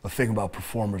the thing about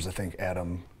performers, I think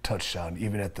Adam touched on,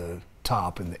 even at the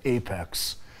top in the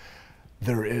apex,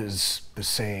 there is the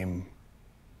same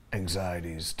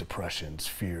anxieties, depressions,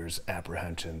 fears,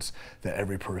 apprehensions that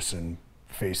every person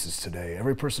faces today.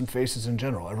 Every person faces in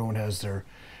general. Everyone has their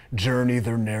journey,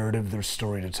 their narrative, their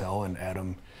story to tell. And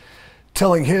Adam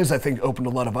telling his, I think, opened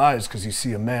a lot of eyes, because you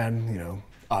see a man,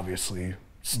 obviously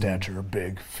stature,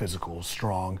 big, physical,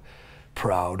 strong,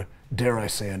 proud, dare I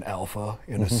say an alpha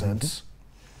in a sense.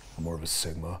 I'm more of a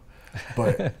sigma.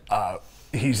 But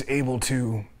he's able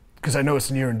to, because I know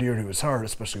it's near and dear to his heart,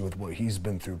 especially with what he's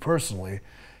been through personally,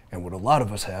 and what a lot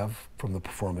of us have from the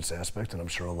performance aspect, and I'm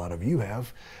sure a lot of you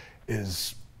have,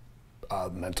 is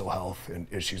mental health and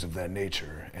issues of that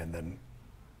nature, and then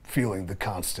feeling the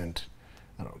constant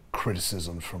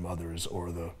criticisms from others,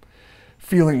 or the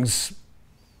feelings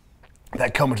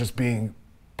that come with just being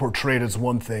portrayed as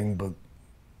one thing, but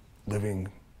being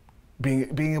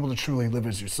able to truly live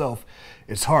as yourself.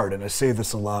 It's hard, and I say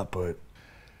this a lot, but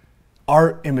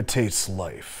art imitates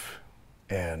life.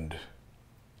 And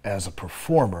as a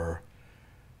performer,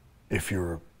 if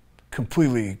you're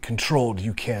completely controlled,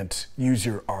 you can't use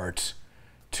your art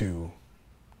to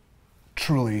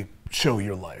truly show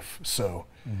your life. So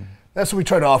that's what we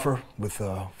try to offer with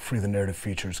Free the Narrative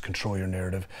features, Control Your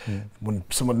Narrative. When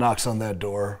someone knocks on that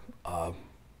door,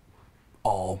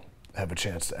 all have a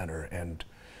chance to enter. And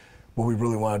what we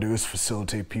really want to do is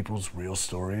facilitate people's real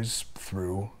stories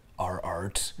through our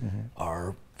art,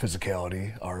 our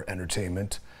physicality, our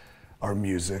entertainment, our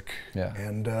music,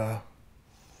 and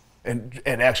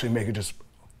actually make it just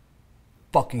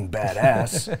fucking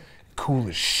badass, cool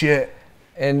as shit,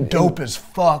 and dope as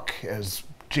fuck, as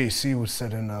JC was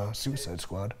said in Suicide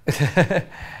Squad.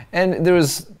 And there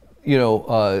was,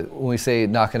 when we say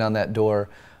knocking on that door,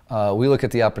 we look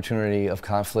at the opportunity of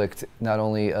conflict not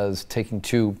only as taking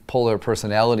two polar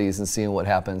personalities and seeing what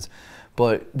happens,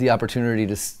 but the opportunity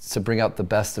to bring out the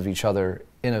best of each other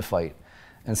in a fight.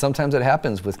 And sometimes it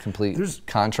happens with complete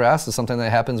contrast, and sometimes it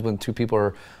happens when two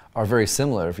people are very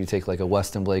similar. If you take like a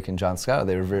Weston Blake and John Scott,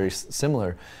 they were very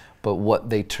similar, but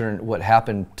what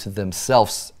happened to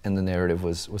themselves in the narrative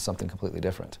was something completely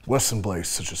different. Weston Blake's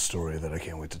such a story that I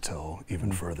can't wait to tell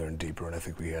even further and deeper, and I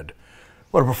think we had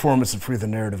a lot of performance in Free the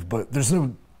Narrative, but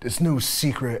it's no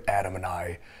secret Adam and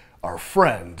I are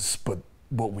friends, but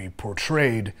what we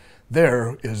portrayed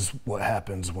there is what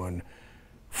happens when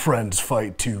friends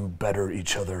fight to better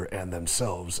each other and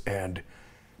themselves. And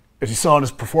as you saw in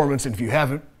his performance, and if you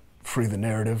haven't, Free the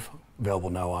Narrative, available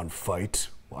now on Fight.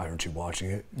 Why aren't you watching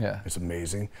it? Yeah. It's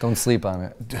amazing. Don't sleep on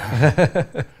it.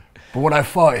 But when I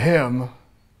fought him,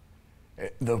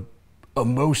 the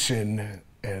emotion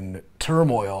and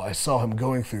turmoil I saw him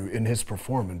going through in his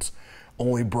performance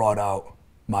only brought out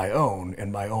my own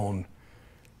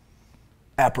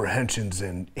apprehensions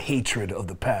and hatred of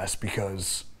the past,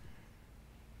 because,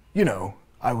 you know,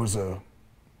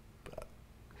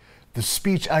 the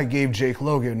speech I gave Jake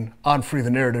Logan on Free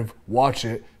the Narrative, watch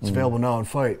it, it's available now on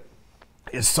Fight,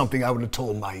 is something I would have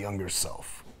told my younger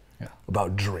self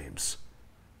about dreams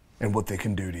and what they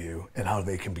can do to you and how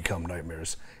they can become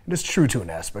nightmares. And it's true to an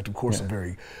aspect. Of course, I'm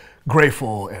very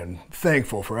grateful and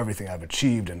thankful for everything I've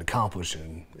achieved and accomplished,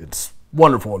 and it's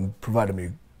wonderful and provided me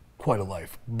quite a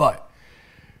life. But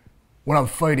when I'm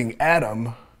fighting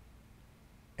Adam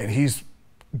and he's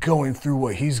going through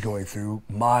what he's going through,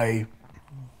 my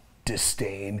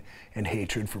disdain and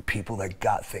hatred for people that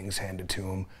got things handed to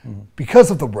them because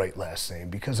of the right last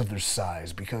name, because of their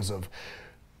size, because of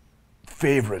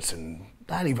favorites, and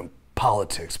not even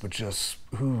politics, but just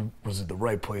who was at the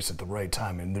right place at the right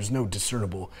time. And there's no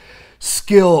discernible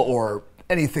skill or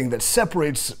anything that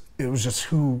separates. It was just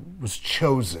who was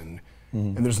chosen,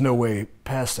 and there's no way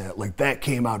past that. Like, that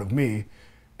came out of me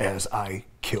as I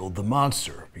killed the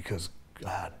monster, because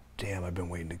god damn, I've been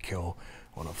waiting to kill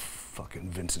one of fucking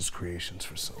Vince's creations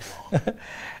for so long.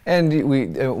 And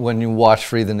when you watch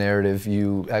Free the Narrative,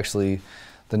 you actually,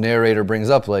 the narrator brings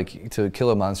up, like, to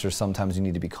kill a monster, sometimes you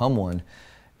need to become one.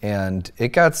 And it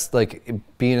got, like,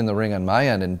 being in the ring on my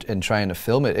end and trying to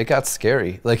film it, it got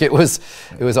scary. Like, it was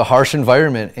a harsh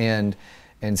environment, and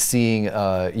seeing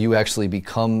you actually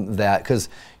become that, because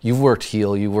you've worked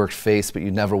heel, you worked face, but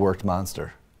you never worked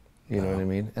monster. You know what I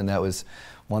mean? And that was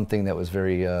one thing that was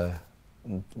very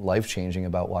life-changing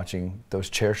about watching those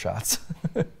chair shots.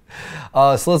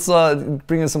 So let's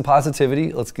bring in some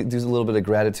positivity. Let's do a little bit of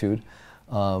gratitude.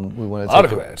 We want to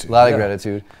take a lot of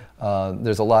gratitude.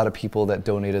 There's a lot of people that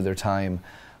donated their time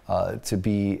to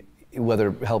be,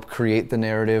 whether help create the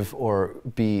narrative or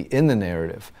be in the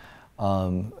narrative.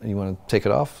 You want to take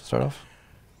it off, start off?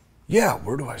 Yeah,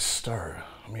 where do I start?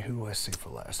 I mean, who do I save for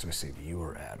last? Do I save you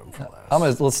or Adam for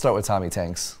last? Let's start with Tommy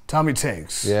Tanks. Tommy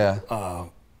Tanks. Yeah.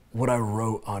 What I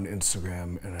wrote on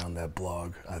Instagram and on that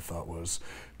blog I thought was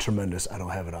tremendous. I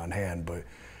don't have it on hand, but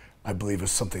I believe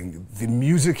it's something, the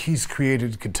music he's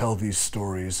created could tell these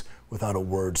stories without a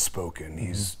word spoken.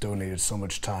 He's donated so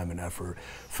much time and effort,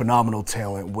 phenomenal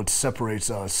talent. What separates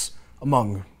us,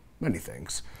 among many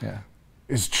things,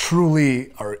 is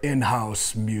truly our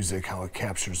in-house music, how it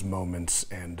captures moments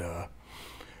and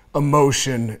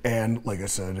emotion, and like I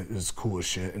said, is cool as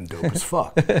shit and dope as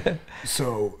fuck.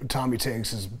 So Tommy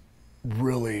Tanks has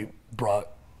really brought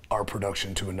our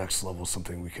production to a next level,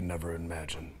 something we could never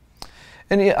imagine.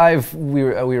 And we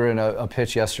were in a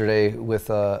pitch yesterday with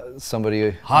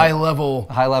somebody high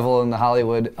level in the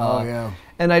Hollywood. Oh yeah.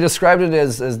 And I described it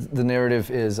as the narrative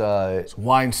is it's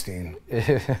Weinstein.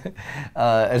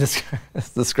 I just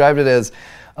described it as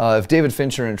if David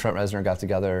Fincher and Trent Reznor got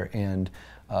together and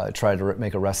tried to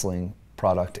make a wrestling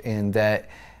product, and that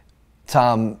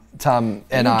Tom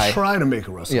and I try to make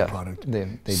a wrestling product.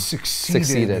 They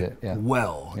succeeded at it,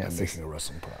 well in making a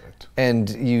wrestling product. And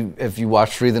if you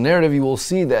watch Free the Narrative, you will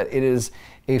see that it is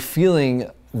a feeling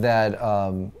that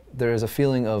there is a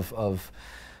feeling of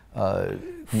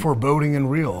foreboding and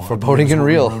real. Foreboding and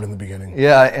real. We wrote in the beginning.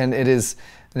 Yeah, and it is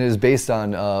based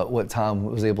on what Tom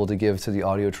was able to give to the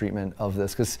audio treatment of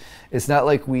this, because it's not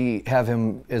like we have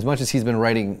him, as much as he's been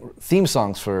writing theme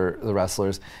songs for the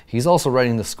wrestlers, he's also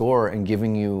writing the score and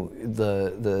giving you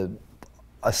the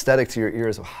aesthetic to your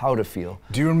ears of how to feel.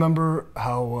 Do you remember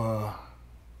how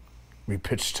we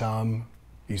pitched Tom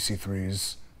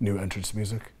EC3's new entrance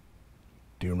music?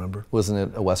 Do you remember? Wasn't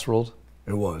it a Westworld?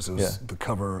 It was. It was the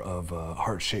cover of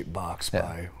Heart-Shaped Box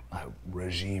by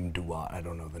Regime Duat. I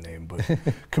don't know the name, but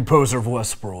composer of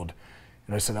Westworld.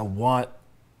 And I said, I want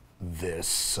this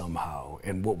somehow.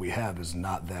 And what we have is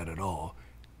not that at all.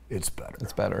 It's better.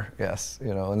 It's better, yes.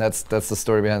 You know, and that's the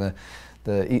story behind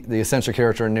the essential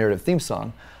character and narrative theme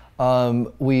song.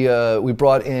 We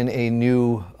brought in a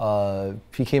new,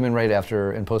 he came in right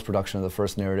after in post-production of the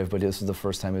first narrative, but this was the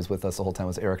first time he was with us the whole time,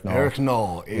 was Eric Null. Eric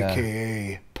Null,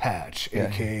 a.k.a. Patch,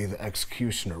 a.k.a. the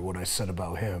Executioner. What I said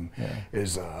about him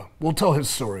is, we'll tell his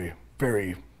story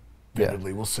very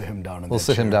vividly. We'll sit him down in We'll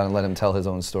sit him down and let him tell his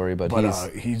own story, but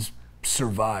he's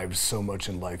survived so much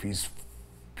in life.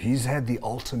 He's had the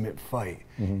ultimate fight,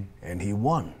 and he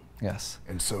won. Yes.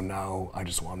 And so now I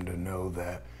just want him to know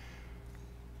that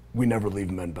we never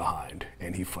leave men behind,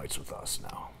 and he fights with us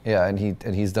now. Yeah, and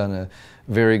he's done a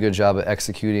very good job of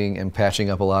executing and patching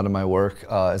up a lot of my work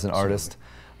as an artist.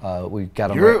 We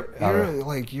got him.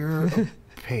 You're a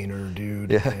painter,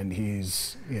 dude, Yeah. and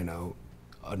he's, you know,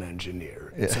 an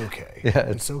engineer. It's okay. Yeah,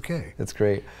 it's okay. It's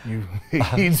great.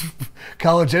 He's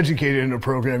college educated in a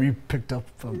program you picked up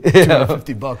for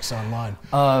 $250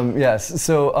 online. Yes.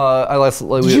 So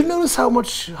Did you notice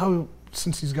how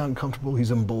since he's gotten comfortable,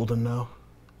 he's emboldened now?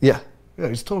 Yeah. Yeah,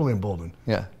 he's totally emboldened.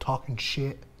 Yeah. Talking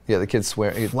shit. Yeah, the kid's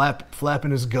swearing.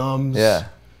 Flapping his gums. Yeah.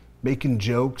 Making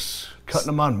jokes. Cutting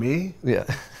them on me. Yeah.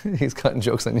 He's cutting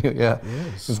jokes on you. Yeah.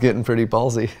 Yes. He's getting pretty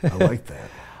ballsy. I like that.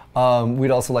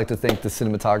 We'd also like to thank the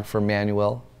cinematographer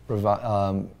Manuel.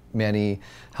 Manny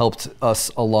helped us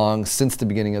along since the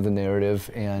beginning of the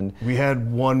narrative, and we had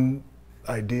one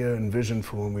idea and vision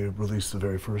for when we released the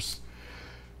very first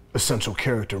essential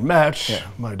character match,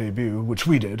 my debut, which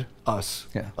we did. Us.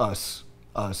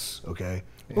 Okay.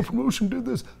 What promotion did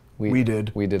this? We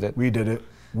did. We did it. We did it.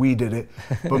 We did it.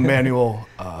 But Manuel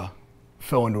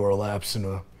fell into our laps in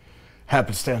a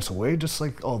happenstance way, just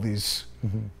like all these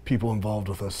people involved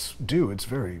with us do.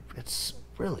 It's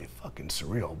really fucking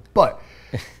surreal. But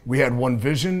we had one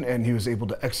vision, and he was able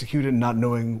to execute it, not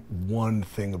knowing one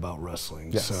thing about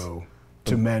wrestling. Yes. So,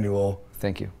 to Manuel,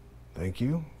 thank you. Thank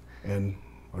you, and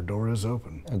our door is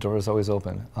open. Our door is always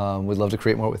open. We'd love to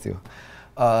create more with you.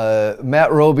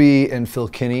 Matt Roby and Phil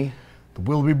Kinney. The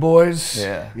Willoughby boys.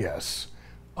 Yeah. Yes.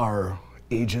 Our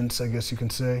agents, I guess you can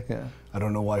say. Yeah. I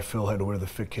don't know why Phil had to wear the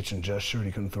Fit Kitchen Just shirt.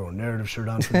 He couldn't throw a narrative shirt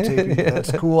on for the taping.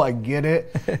 That's cool. I get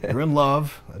it. You're in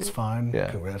love. That's fine. Yeah.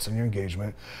 Congrats on your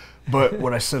engagement. But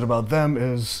what I said about them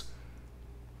is,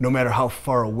 no matter how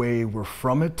far away we're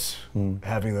from it,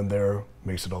 having them there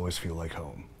makes it always feel like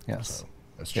home. Yes. So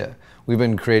that's true. Yeah. We've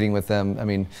been creating with them. I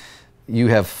mean, you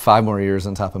have 5 more years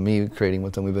on top of me creating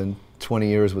with them. We've been 20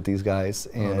 years with these guys.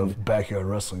 And I don't know if backyard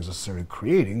wrestling is necessarily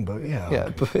creating, but yeah. Yeah,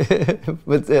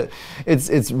 but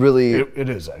it's really... It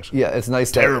is, actually. Yeah, it's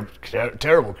nice.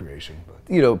 Terrible creation.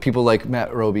 But. You know, people like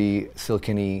Matt Roby, Phil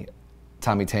Kinney,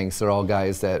 Tommy Tanks, they're all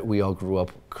guys that we all grew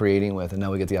up creating with, and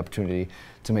now we get the opportunity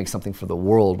to make something for the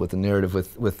world with the narrative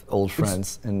with old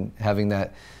friends, and having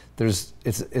that,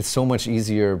 it's so much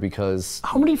easier because...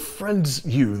 How many friends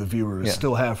you, the viewers,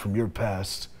 still have from your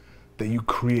past that you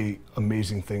create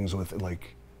amazing things with,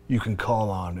 like you can call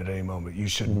on at any moment? You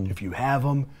should, if you have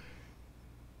them,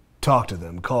 talk to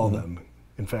them, call them.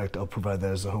 In fact, I'll provide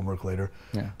that as a homework later.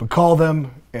 Yeah. But call them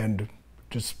and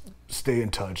just stay in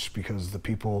touch, because the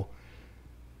people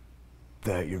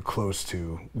that you're close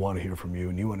to want to hear from you,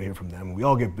 and you want to hear from them. We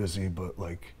all get busy, but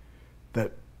like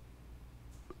that,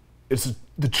 it's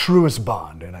the truest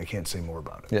bond, and I can't say more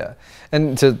about it. Yeah,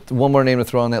 and one more name to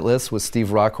throw on that list was Steve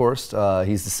Rockhorst.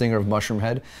 He's the singer of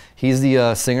Mushroomhead. He's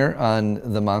the singer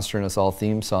on the Monster in Us All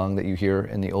theme song that you hear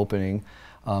in the opening.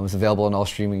 It's available on all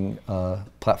streaming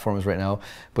platforms right now.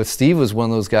 But Steve was one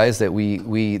of those guys that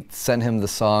we sent him the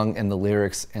song and the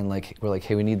lyrics, and we're like,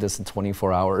 hey, we need this in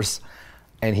 24 hours,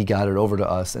 and he got it over to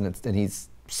us. And he's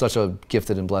such a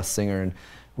gifted and blessed singer, and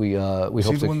we hope Is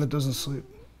he the one that doesn't sleep?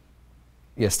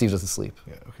 Yeah, Steve doesn't sleep.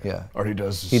 Yeah, okay. Yeah. Or he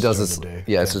does this during the day.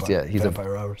 Yeah, it's just, he's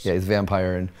vampire hours. Yeah, he's a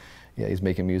vampire, and he's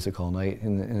making music all night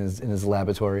in his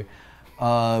laboratory.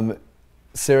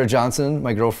 Sarah Johnson,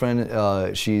 my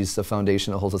girlfriend, she's the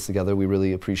foundation that holds us together. We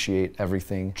really appreciate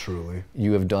everything Truly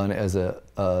you have done as a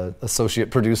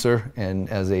associate producer and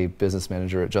as a business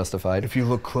manager at Justified. If you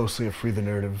look closely at Free the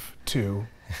Narrative 2,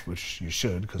 which you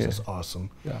should, because it's awesome.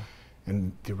 Yeah.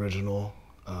 And the original.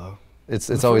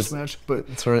 It's always match, but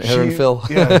it's her and Phil.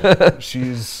 Yeah,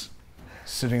 she's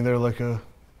sitting there like a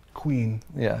queen.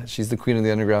 Yeah, she's the queen of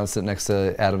the underground, sitting next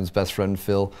to Adam's best friend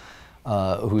Phil,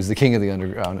 who's the king of the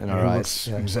underground in our eyes. Looks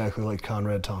exactly like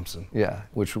Conrad Thompson. Yeah,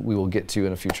 which we will get to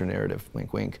in a future narrative.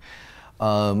 Wink, wink.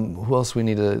 Who else we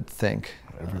need to thank?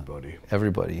 Everybody.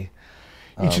 Everybody.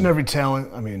 Each and every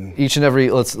talent. I mean, each and every.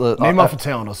 Name off a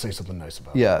talent. I'll say something nice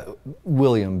about. Yeah,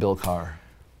 William Bill Carr.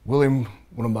 William,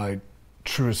 one of my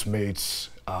truest mates.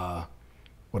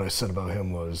 What I said about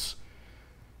him was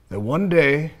that one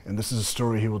day, and this is a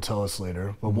story he will tell us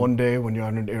later, but one day when you're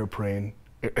on an airplane,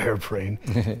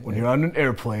 when you're on an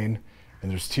airplane and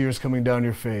there's tears coming down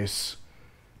your face,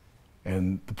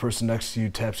 and the person next to you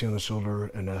taps you on the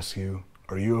shoulder and asks you,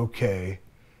 "Are you okay?"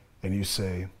 And you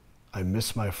say, "I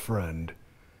miss my friend.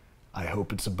 I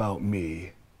hope it's about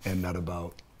me and not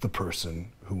about the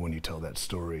person who, when you tell that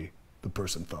story, the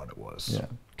person thought it was." Yeah.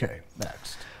 Okay,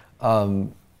 next.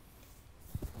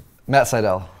 Matt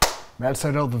Seidel. Matt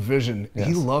Seidel, the vision. Yes.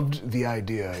 He loved the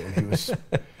idea, and he was.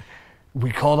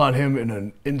 We called on him in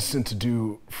an instant to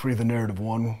do Free the Narrative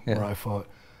 1, where I fought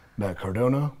Matt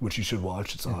Cardona, which you should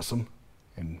watch. It's awesome.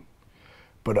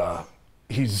 But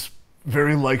he's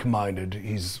very like-minded.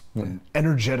 He's an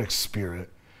energetic spirit.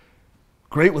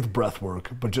 Great with breath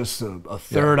work, but just a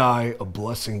third eye, a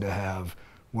blessing to have.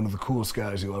 One of the coolest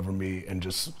guys you'll ever meet, and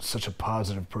just such a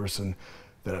positive person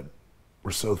that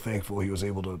we're so thankful he was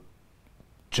able to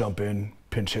jump in,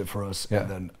 pinch hit for us, and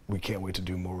then we can't wait to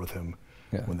do more with him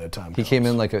when that time comes. He came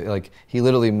in like he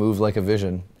literally moved like a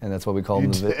vision, and that's what we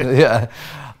called him. Yeah.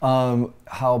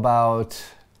 How about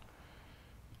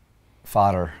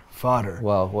fodder? Fodder.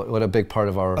 Well, what a big part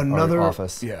of our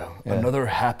office. Yeah, another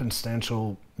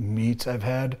happenstantial meet I've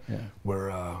had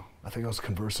where I think I was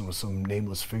conversing with some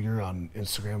nameless figure on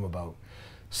Instagram about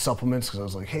supplements, because I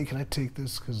was like, hey, can I take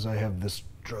this because I have this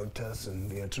drug test? And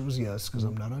the answer was yes, because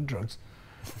I'm not on drugs.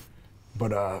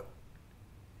 But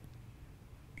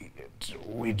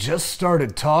we just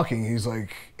started talking. He's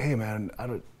like, hey man,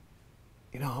 I'm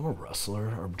a wrestler,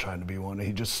 or I'm trying to be one. And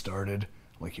he just started.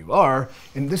 Like, you are,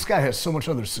 and this guy has so much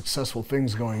other successful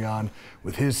things going on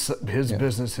with his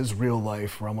business, his real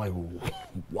life, where I'm like,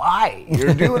 why?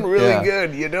 You're doing really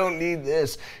good. You don't need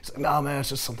this. He's like, nah, man, it's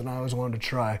just something I always wanted to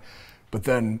try. But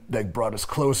then that brought us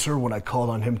closer when I called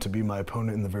on him to be my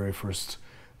opponent in the very first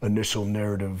initial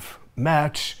narrative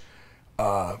match.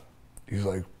 He's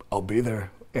like, I'll be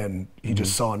there. And he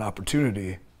just saw an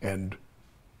opportunity. And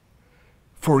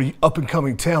for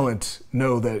up-and-coming talent,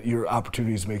 know that your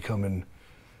opportunities may come in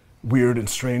weird and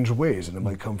strange ways, and it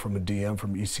might come from a DM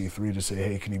from EC3 to say,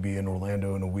 hey, can you be in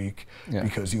Orlando in a week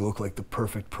because you look like the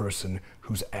perfect person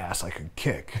whose ass I could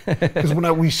kick. Because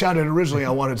when we shot it originally, I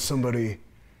wanted somebody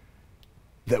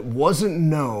that wasn't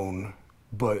known,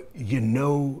 but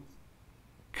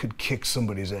could kick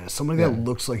somebody's ass. Somebody that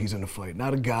looks like he's in a fight,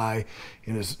 not a guy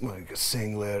in his like a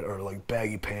singlet or like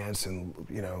baggy pants and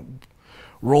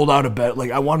rolled out of bed.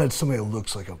 Like, I wanted somebody that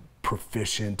looks like a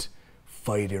proficient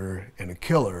fighter and a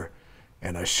killer.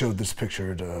 And I showed this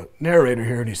picture to Narrator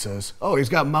here, and he says, oh, he's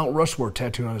got Mount Rushmore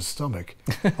tattooed on his stomach.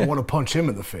 I want to punch him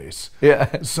in the face.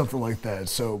 Yeah. Something like that.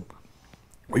 So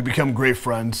we become great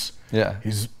friends. Yeah.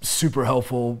 He's super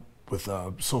helpful with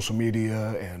social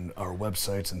media and our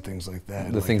websites and things like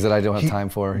that. The things that I don't have time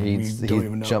for. He don't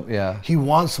even know. He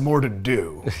wants more to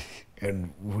do.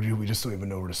 And we just don't even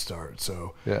know where to start.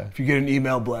 So if you get an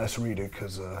email blast, read it,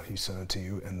 because he sent it to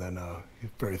you, and then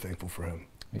you're very thankful for him.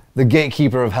 The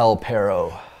gatekeeper of hell,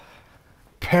 Pero.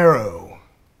 Pero.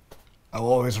 I'll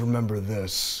always remember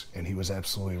this, and he was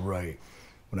absolutely right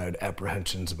when I had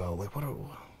apprehensions about, like, what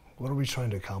are we trying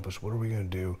to accomplish? What are we going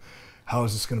to do? How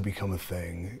is this going to become a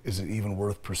thing? Is it even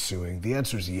worth pursuing? The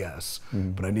answer is yes,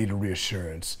 but I need a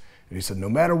reassurance. And he said, no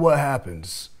matter what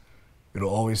happens, it'll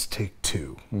always take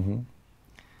two.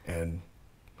 And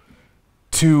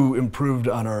two improved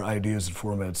on our ideas and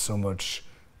formats so much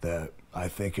that I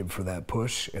thank him for that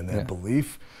push and that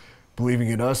belief, believing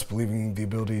in us, believing in the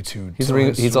ability to.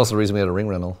 He's also the reason we had a ring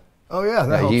rental. Oh yeah,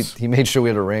 that helps. He made sure we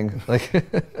had a ring. Like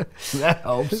that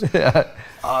helps.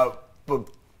 But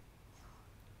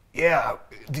yeah,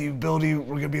 the ability,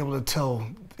 we're gonna be able to tell.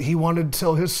 He wanted to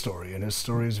tell his story, and his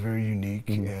story is very unique,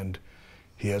 and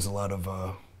he has a lot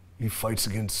of. He fights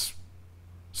against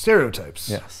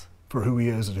stereotypes for who he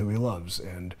is and who he loves,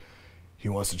 and he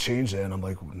wants to change that. And I'm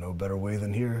like, no better way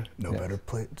than here, no better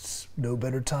place, no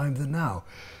better time than now.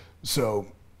 So,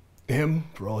 him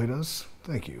for all he does,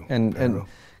 thank you. And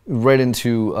right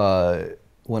into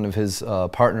one of his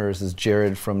partners is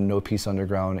Jared from No Peace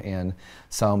Underground and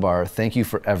Soundbar. Thank you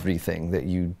for everything that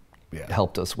you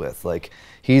helped us with. Like,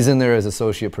 he's in there as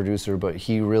associate producer, but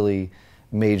he really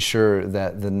made sure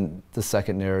that the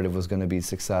second narrative was going to be a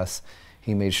success.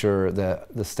 He made sure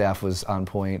that the staff was on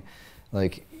point.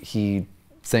 Like,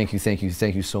 thank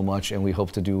you so much, and we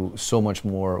hope to do so much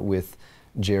more with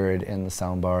Jared and the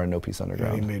Soundbar and No Peace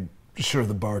Underground. And he made sure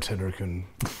the bartender can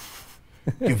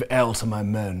give ale to my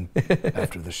men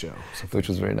after the show. So which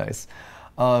was very nice.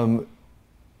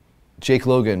 Jake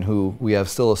Logan, who we have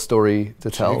still a story to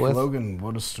tell with. Jake Logan,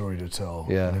 what a story to tell.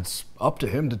 Yeah. And it's up to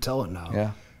him to tell it now.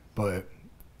 Yeah. But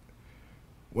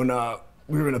when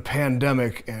we were in a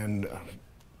pandemic and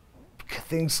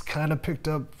things kind of picked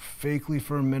up fakely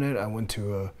for a minute, I went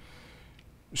to a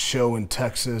show in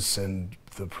Texas, and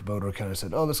the promoter kind of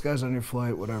said, oh, this guy's on your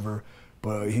flight, whatever.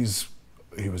 But he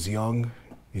was young,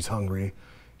 he's hungry,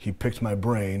 he picked my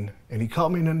brain, and he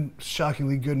caught me in a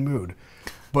shockingly good mood.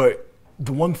 But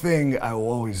the one thing I will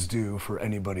always do for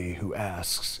anybody who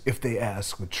asks, if they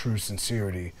ask with true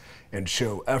sincerity and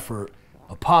show effort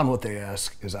upon what they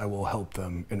ask, is I will help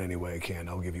them in any way I can.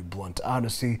 I will give you blunt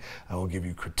honesty, I will give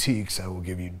you critiques, I will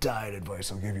give you diet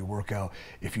advice, I'll give you workout.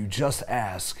 If you just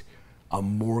ask,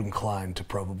 I'm more inclined to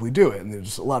probably do it. And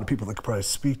there's a lot of people that could probably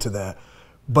speak to that.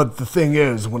 But the thing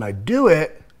is, when I do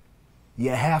it, you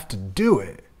have to do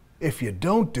it. If you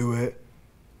don't do it,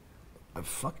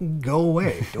 fucking go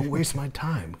away. Don't waste my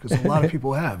time, because a lot of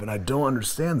people have, and I don't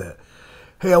understand that.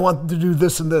 Hey, I want to do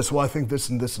this and this. Well, I think this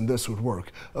and this and this would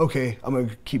work. Okay, I'm going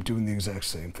to keep doing the exact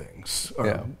same things,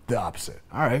 or the opposite.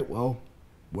 All right, well,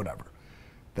 whatever.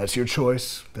 That's your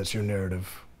choice. That's your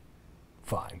narrative.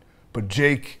 Fine. But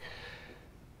Jake,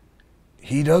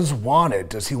 he does want it.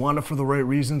 Does he want it for the right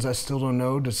reasons? I still don't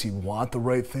know. Does he want the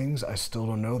right things? I still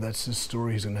don't know. That's his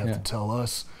story. He's going to have to tell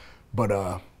us. But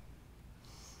I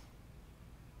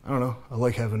don't know. I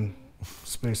like having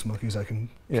space monkeys I can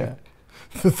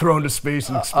throw into space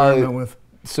and experiment with.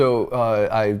 So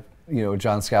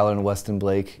John Schaller and Weston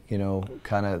Blake,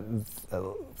 kind of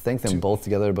thank them both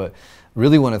together, but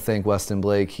really want to thank Weston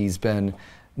Blake. He's been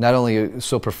not only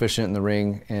so proficient in the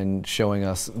ring and showing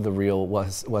us the real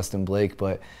Weston Blake,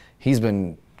 but he's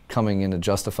been coming into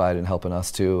Justified and helping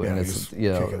us too. Yeah,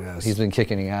 and he's been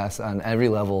kicking ass on every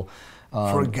level.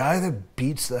 For a guy that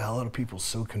beats the hell out of people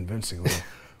so convincingly,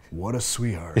 what a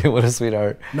sweetheart. What a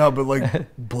sweetheart. No, but like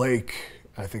Blake,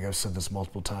 I think I've said this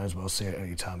multiple times, but I'll say it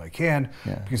anytime I can,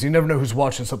 because you never know who's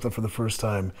watching something for the first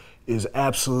time, is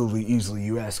absolutely easily,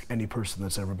 you ask any person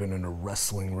that's ever been in a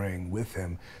wrestling ring with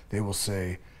him, they will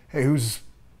say, hey, who's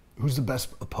the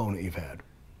best opponent you've had?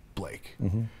 Blake.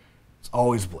 Mm-hmm. It's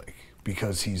always Blake,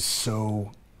 because he's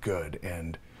so good,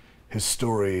 and his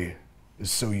story is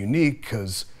so unique,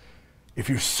 because if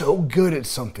you're so good at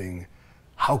something,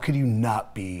 how could you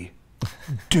not be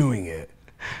doing it?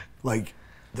 Like,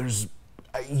 you're on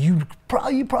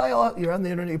the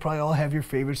internet, you probably all have your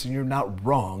favorites, and you're not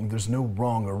wrong. There's no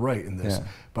wrong or right in this.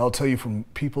 But I'll tell you, from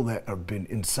people that have been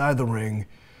inside the ring,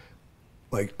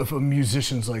 like if a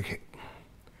musician's like,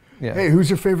 hey, who's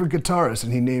your favorite guitarist?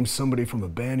 And he names somebody from a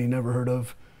band he never heard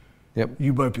of.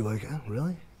 You might be like, oh,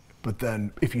 really? But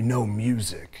then if you know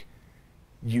music,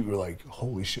 you were like,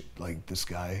 holy shit, like this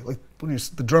guy, like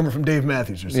the drummer from Dave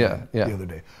Matthews or something the other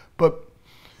day. But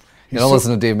I don't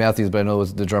listen to Dave Matthews, but I know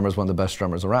the drummer is one of the best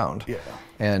drummers around. Yeah.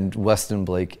 And Weston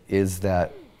Blake is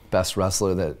that best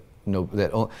wrestler that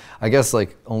I guess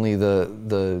like only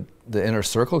the inner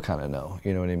circle kind of know,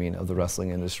 you know what I mean, of the wrestling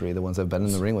industry, the ones that have been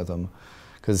in the ring with him.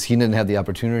 Because he didn't have the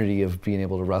opportunity of being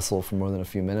able to wrestle for more than a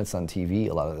few minutes on TV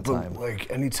a lot of the time. Like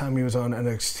anytime he was on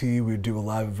NXT, we'd do a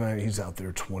live event, he's out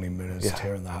there 20 minutes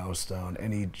tearing the house down.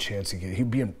 Any chance he get, he'd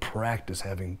be in practice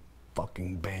having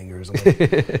fucking bangers. I'm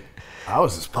like, how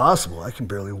is this possible? I can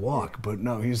barely walk. But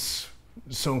no, he's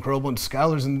so incredible. And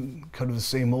Skyler's in kind of the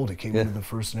same mold. He came into the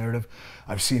first narrative.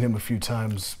 I've seen him a few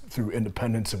times through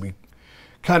Independence, and we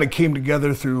kind of came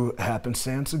together through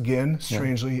happenstance again,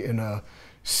 strangely, in a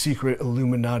secret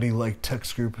Illuminati-like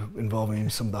text group involving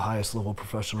some of the highest level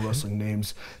professional wrestling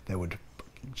names that would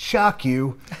shock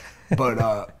you.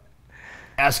 But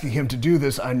asking him to do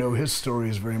this, I know his story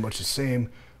is very much the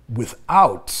same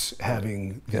without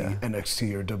having the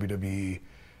NXT or WWE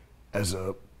as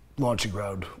a launching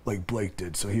ground like Blake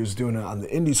did. So he was doing it on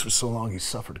the indies for so long, he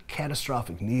suffered a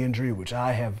catastrophic knee injury, which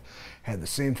I have had the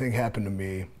same thing happen to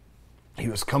me. He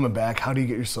was coming back. How do you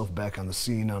get yourself back on the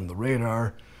scene, on the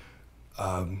radar?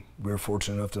 We were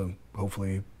fortunate enough to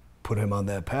hopefully put him on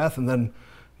that path, and then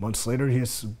months later he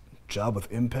has a job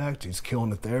with Impact. He's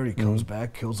killing it there. He comes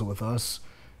back, kills it with us.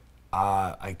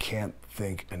 I can't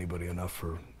thank anybody enough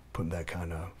for putting that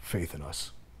kind of faith in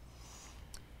us.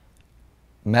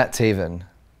 Matt Taven,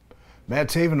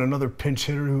 another pinch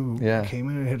hitter who came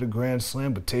in and hit a grand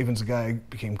slam, but Taven's a guy I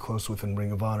became close with in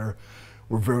Ring of Honor.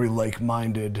 We're very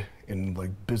like-minded in like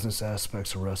business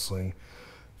aspects of wrestling.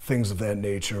 Things of that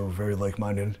nature. We're very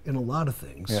like-minded in a lot of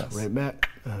things, right, Matt?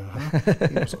 He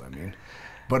knows what I mean.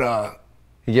 But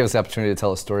he gave us the opportunity to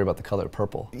tell a story about the color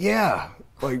purple. Yeah,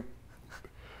 like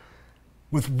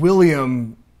with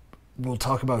William, we'll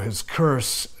talk about his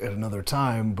curse at another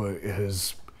time. But there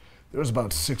was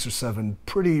about 6 or 7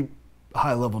 pretty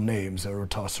high-level names that were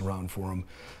tossed around for him.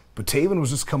 But Taven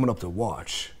was just coming up to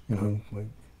watch. You know, like,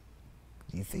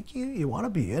 you think you want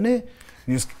to be in it?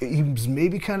 He was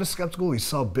maybe kind of skeptical. He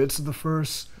saw bits of the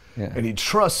first, and he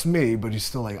trusts me, but he's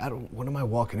still like, what am I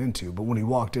walking into? But when he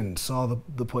walked in and saw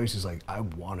the place, he's like, I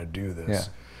want to do this.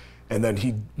 And then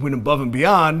he went above and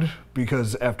beyond,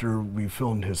 because after we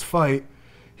filmed his fight,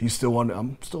 he still wanted,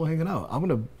 I'm still hanging out. I'm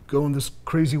going to go on this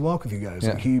crazy walk with you guys.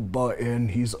 Like, he bought in.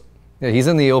 He's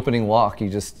in the opening walk. He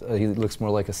looks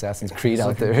more like Assassin's Creed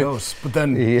out there. A ghost. But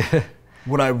then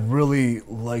what I really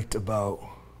liked about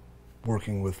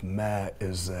working with Matt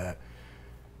is that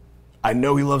I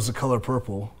know he loves the color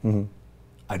purple.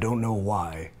 I don't know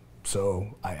why,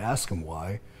 so I ask him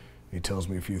why, He tells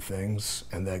me a few things,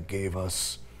 and that gave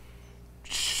us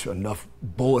enough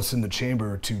bullets in the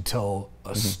chamber to tell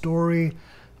a story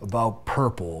about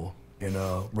purple in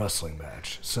a wrestling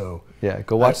match. So yeah,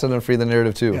 go watch that on Free the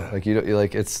Narrative too. Yeah. Like you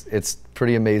like it's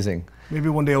pretty amazing. Maybe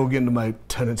one day I'll get into my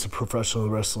tenets of professional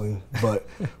wrestling, but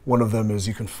one of them is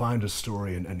you can find a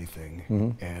story in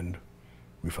anything, and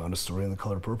we found a story in the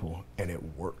color purple, and it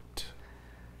worked.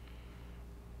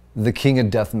 The King of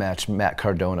Deathmatch, Matt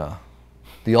Cardona,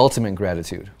 the ultimate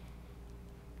gratitude.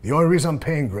 The only reason I'm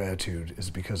paying gratitude is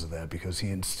because of that, because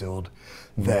he instilled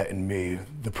that in me.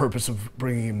 The purpose of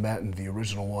bringing in Matt in the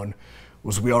original one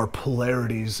was we are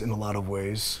polarities in a lot of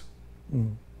ways.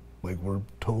 Like, we're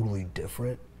totally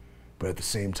different, but at the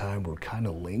same time, we're kind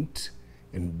of linked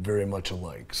and very much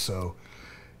alike. So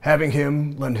having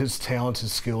him lend his talent,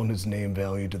 his skill, and his name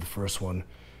value to the first one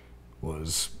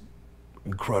was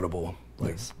incredible.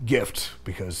 Like, gift,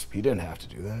 because he didn't have to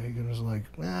do that. He was like,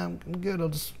 nah, I'm good, I'll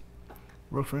just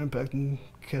work for Impact and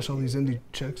cash all these indie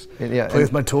checks. Yeah, play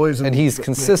with my toys, and he's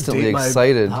consistently date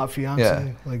excited. My hot fiance.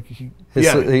 Yeah. Like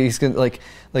He's gonna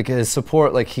like his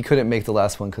support. Like, he couldn't make the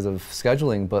last one because of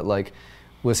scheduling, but like,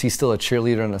 was he still a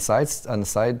cheerleader on the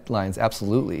sidelines?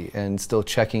 Absolutely, and still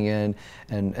checking in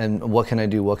and what can I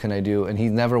do? What can I do? And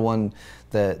he's never one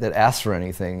that asked for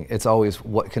anything. It's always,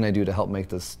 what can I do to help make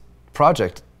this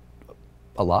project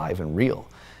alive and real?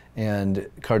 And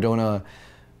Cardona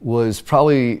was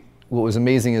probably, what was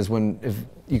amazing is when, if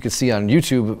you could see on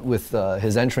YouTube with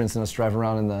his entrance and us driving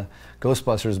around in the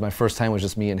Ghostbusters, my first time was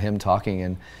just me and him talking,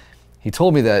 and he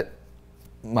told me that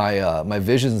my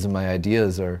visions and my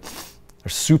ideas are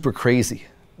super crazy,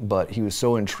 but he was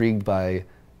so intrigued by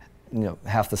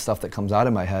half the stuff that comes out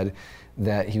of my head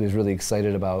that he was really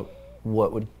excited about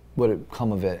what would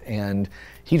come of it. And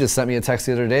he just sent me a text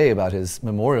the other day about his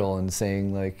memorial and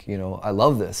saying, like, I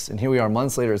love this. And here we are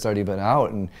months later, it's already been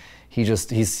out, and he's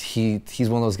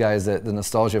one of those guys that the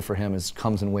nostalgia for him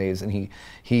comes in waves, and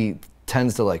he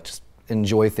tends to like just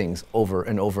enjoy things over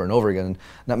and over and over again. And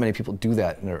not many people do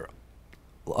that in their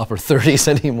upper 30s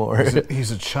anymore.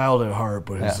 He's a child at heart,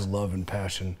 but his love and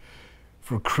passion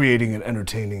for creating and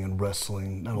entertaining and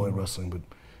wrestling, not only wrestling, but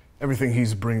everything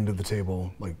he's bringing to the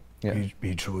table, like,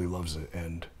 he truly loves it.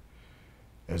 And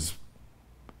as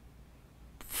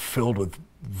filled with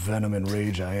venom and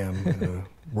rage I am in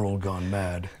a world gone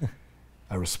mad,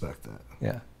 I respect that.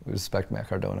 Yeah, we respect Matt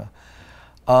Cardona.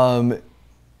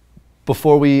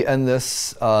 Before we end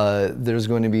this, there's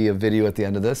going to be a video at the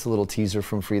end of this, a little teaser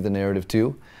from Free the Narrative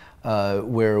 2,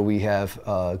 where we have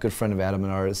a good friend of Adam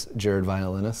and ours, Jared,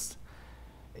 violinist.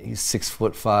 He's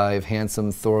 6'5",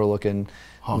 handsome, Thor-looking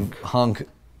hunk,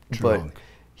 but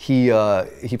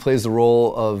he plays the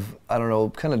role of, I don't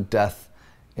know, kind of death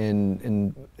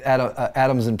in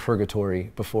Adam's in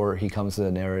purgatory before he comes to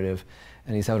the narrative,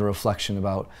 and he's having a reflection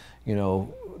about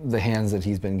the hands that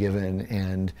he's been given,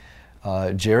 and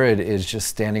Jared is just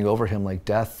standing over him like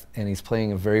death, and he's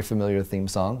playing a very familiar theme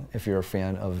song if you're a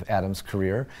fan of Adam's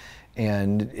career,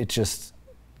 and it just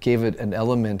gave it an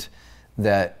element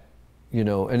that,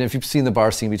 and if you've seen the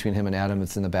bar scene between him and Adam,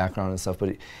 it's in the background and stuff,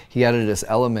 but he added this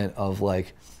element of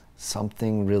like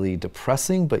something really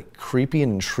depressing but creepy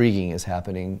and intriguing is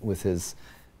happening with his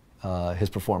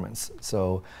performance.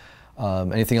 So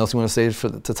anything else you want to say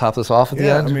to top this off at the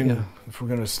end? I mean, if we're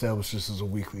going to establish this as a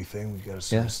weekly thing, we've got to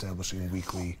start establishing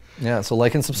weekly so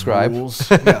like and subscribe.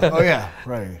 Rules. Oh yeah,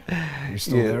 right. Are you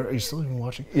still there? Are you still even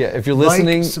watching? Yeah, if you're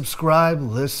listening. Like, subscribe,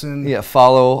 listen. Yeah,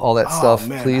 follow, all that stuff,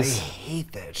 man, please. I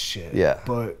hate that shit. Yeah.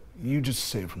 But you just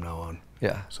say it from now on.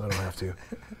 Yeah. So I don't have to.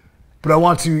 But I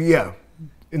want to,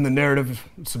 in the narrative,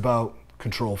 it's about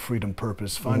control, freedom,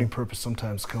 purpose. Finding purpose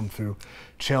sometimes come through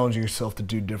challenging yourself to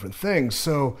do different things.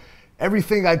 So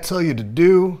everything I tell you to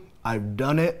do, I've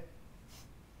done it,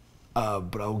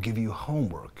 but I will give you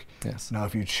homework. Yes. Now,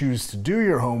 if you choose to do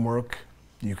your homework,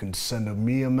 you can send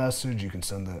me a message. You can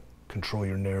send the Control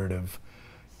Your Narrative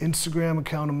Instagram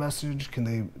account a message. Can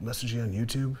they message you on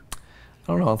YouTube?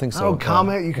 I don't know. I don't think so.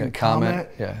 Comment. You can comment.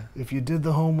 Yeah. If you did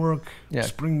the homework,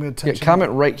 just bring me attention. Yeah,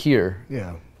 comment right here.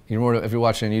 Yeah. If you're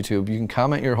watching on YouTube, you can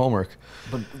comment your homework.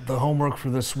 But the homework for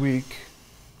this week,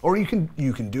 or you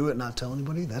can do it, not tell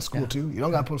anybody. That's cool too. You don't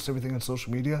got to post everything on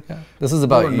social media. Yeah. This is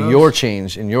about your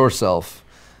change in yourself.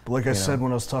 But like I said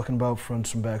when I was talking about friends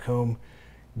from back home,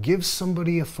 give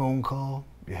somebody a phone call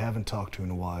you haven't talked to in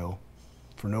a while,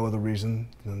 for no other reason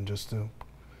than just to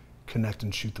connect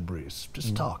and shoot the breeze.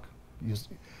 Just talk.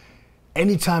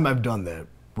 Anytime I've done that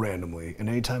randomly, and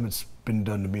anytime it's been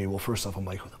done to me, well, first off, I'm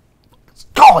like, who the fuck is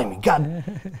calling me? God,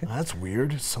 that's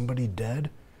weird. Is somebody dead?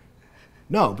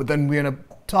 No, but then we end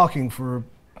up talking for,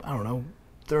 I don't know,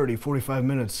 30, 45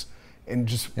 minutes, and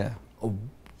just Yeah.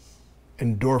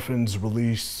 endorphins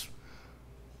release,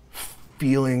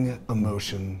 feeling,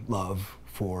 emotion, love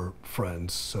for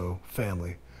friends, so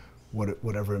family,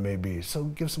 whatever it may be. So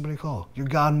give somebody a call. Your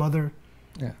godmother,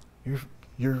 Yeah.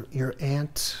 your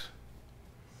aunt,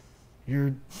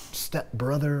 your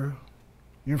stepbrother,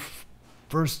 your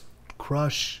first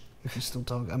crush, if you still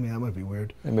talk. I mean, that might be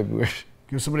weird. It may be weird.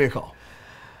 Give somebody a call.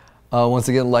 Once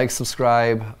again, like,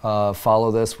 subscribe,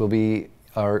 follow this.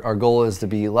 Our goal is to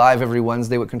be live every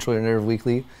Wednesday with Control Your Narrative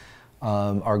Weekly.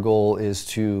 Our goal is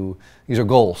these are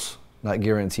goals, not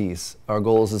guarantees. Our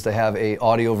goal is to have a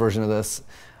audio version of this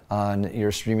on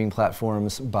your streaming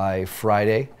platforms by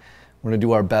Friday. We're going to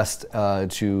do our best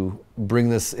to bring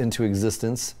this into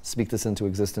existence, speak this into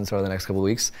existence over the next couple of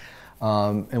weeks.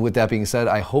 And with that being said,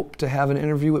 I hope to have an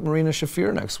interview with Marina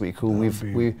Shafir next week, who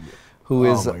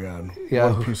Oh my God!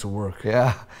 Yeah, what a piece of work.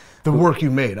 Yeah, the work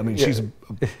you made. I mean, she's a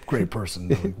great person.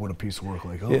 Like, what a piece of work!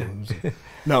 Like,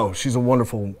 no, she's a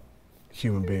wonderful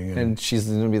human being, and she's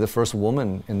going to be the first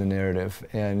woman in the narrative.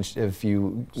 And if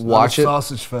you it's watch not a it,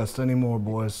 sausage fest anymore,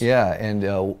 boys. yeah. And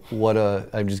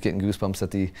I'm just getting goosebumps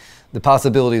at the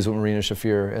possibilities with Marina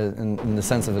Shafir in the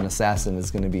sense of an assassin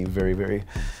is going to be very, very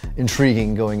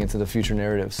intriguing going into the future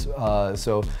narratives.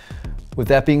 So. With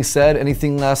that being said,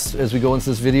 anything last as we go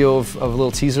into this video of a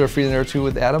little teaser of Free the Narrative 2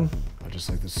 with Adam? I'd just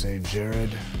like to say,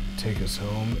 Jared, take us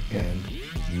home, and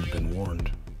you've been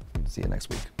warned. See you next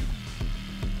week.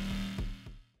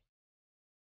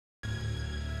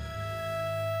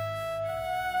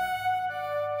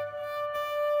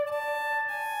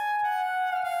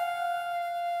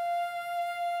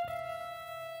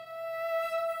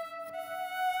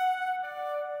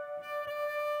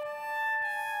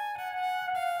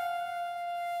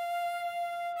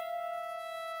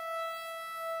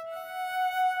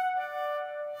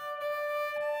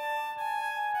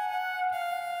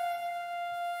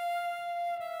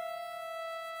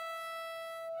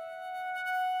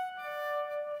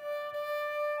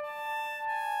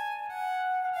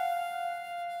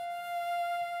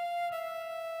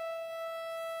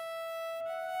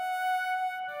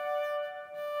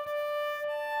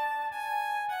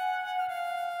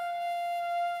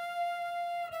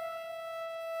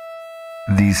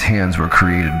 These hands were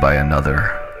created by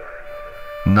another,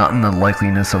 not in the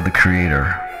likeliness of the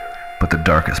Creator, but the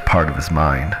darkest part of his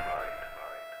mind.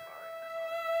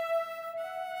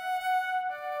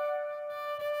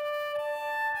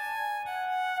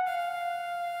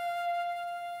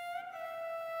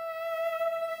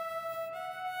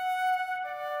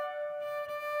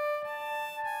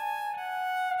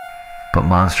 But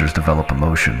monsters develop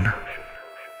emotion,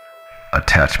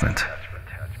 attachment,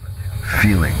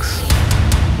 feelings.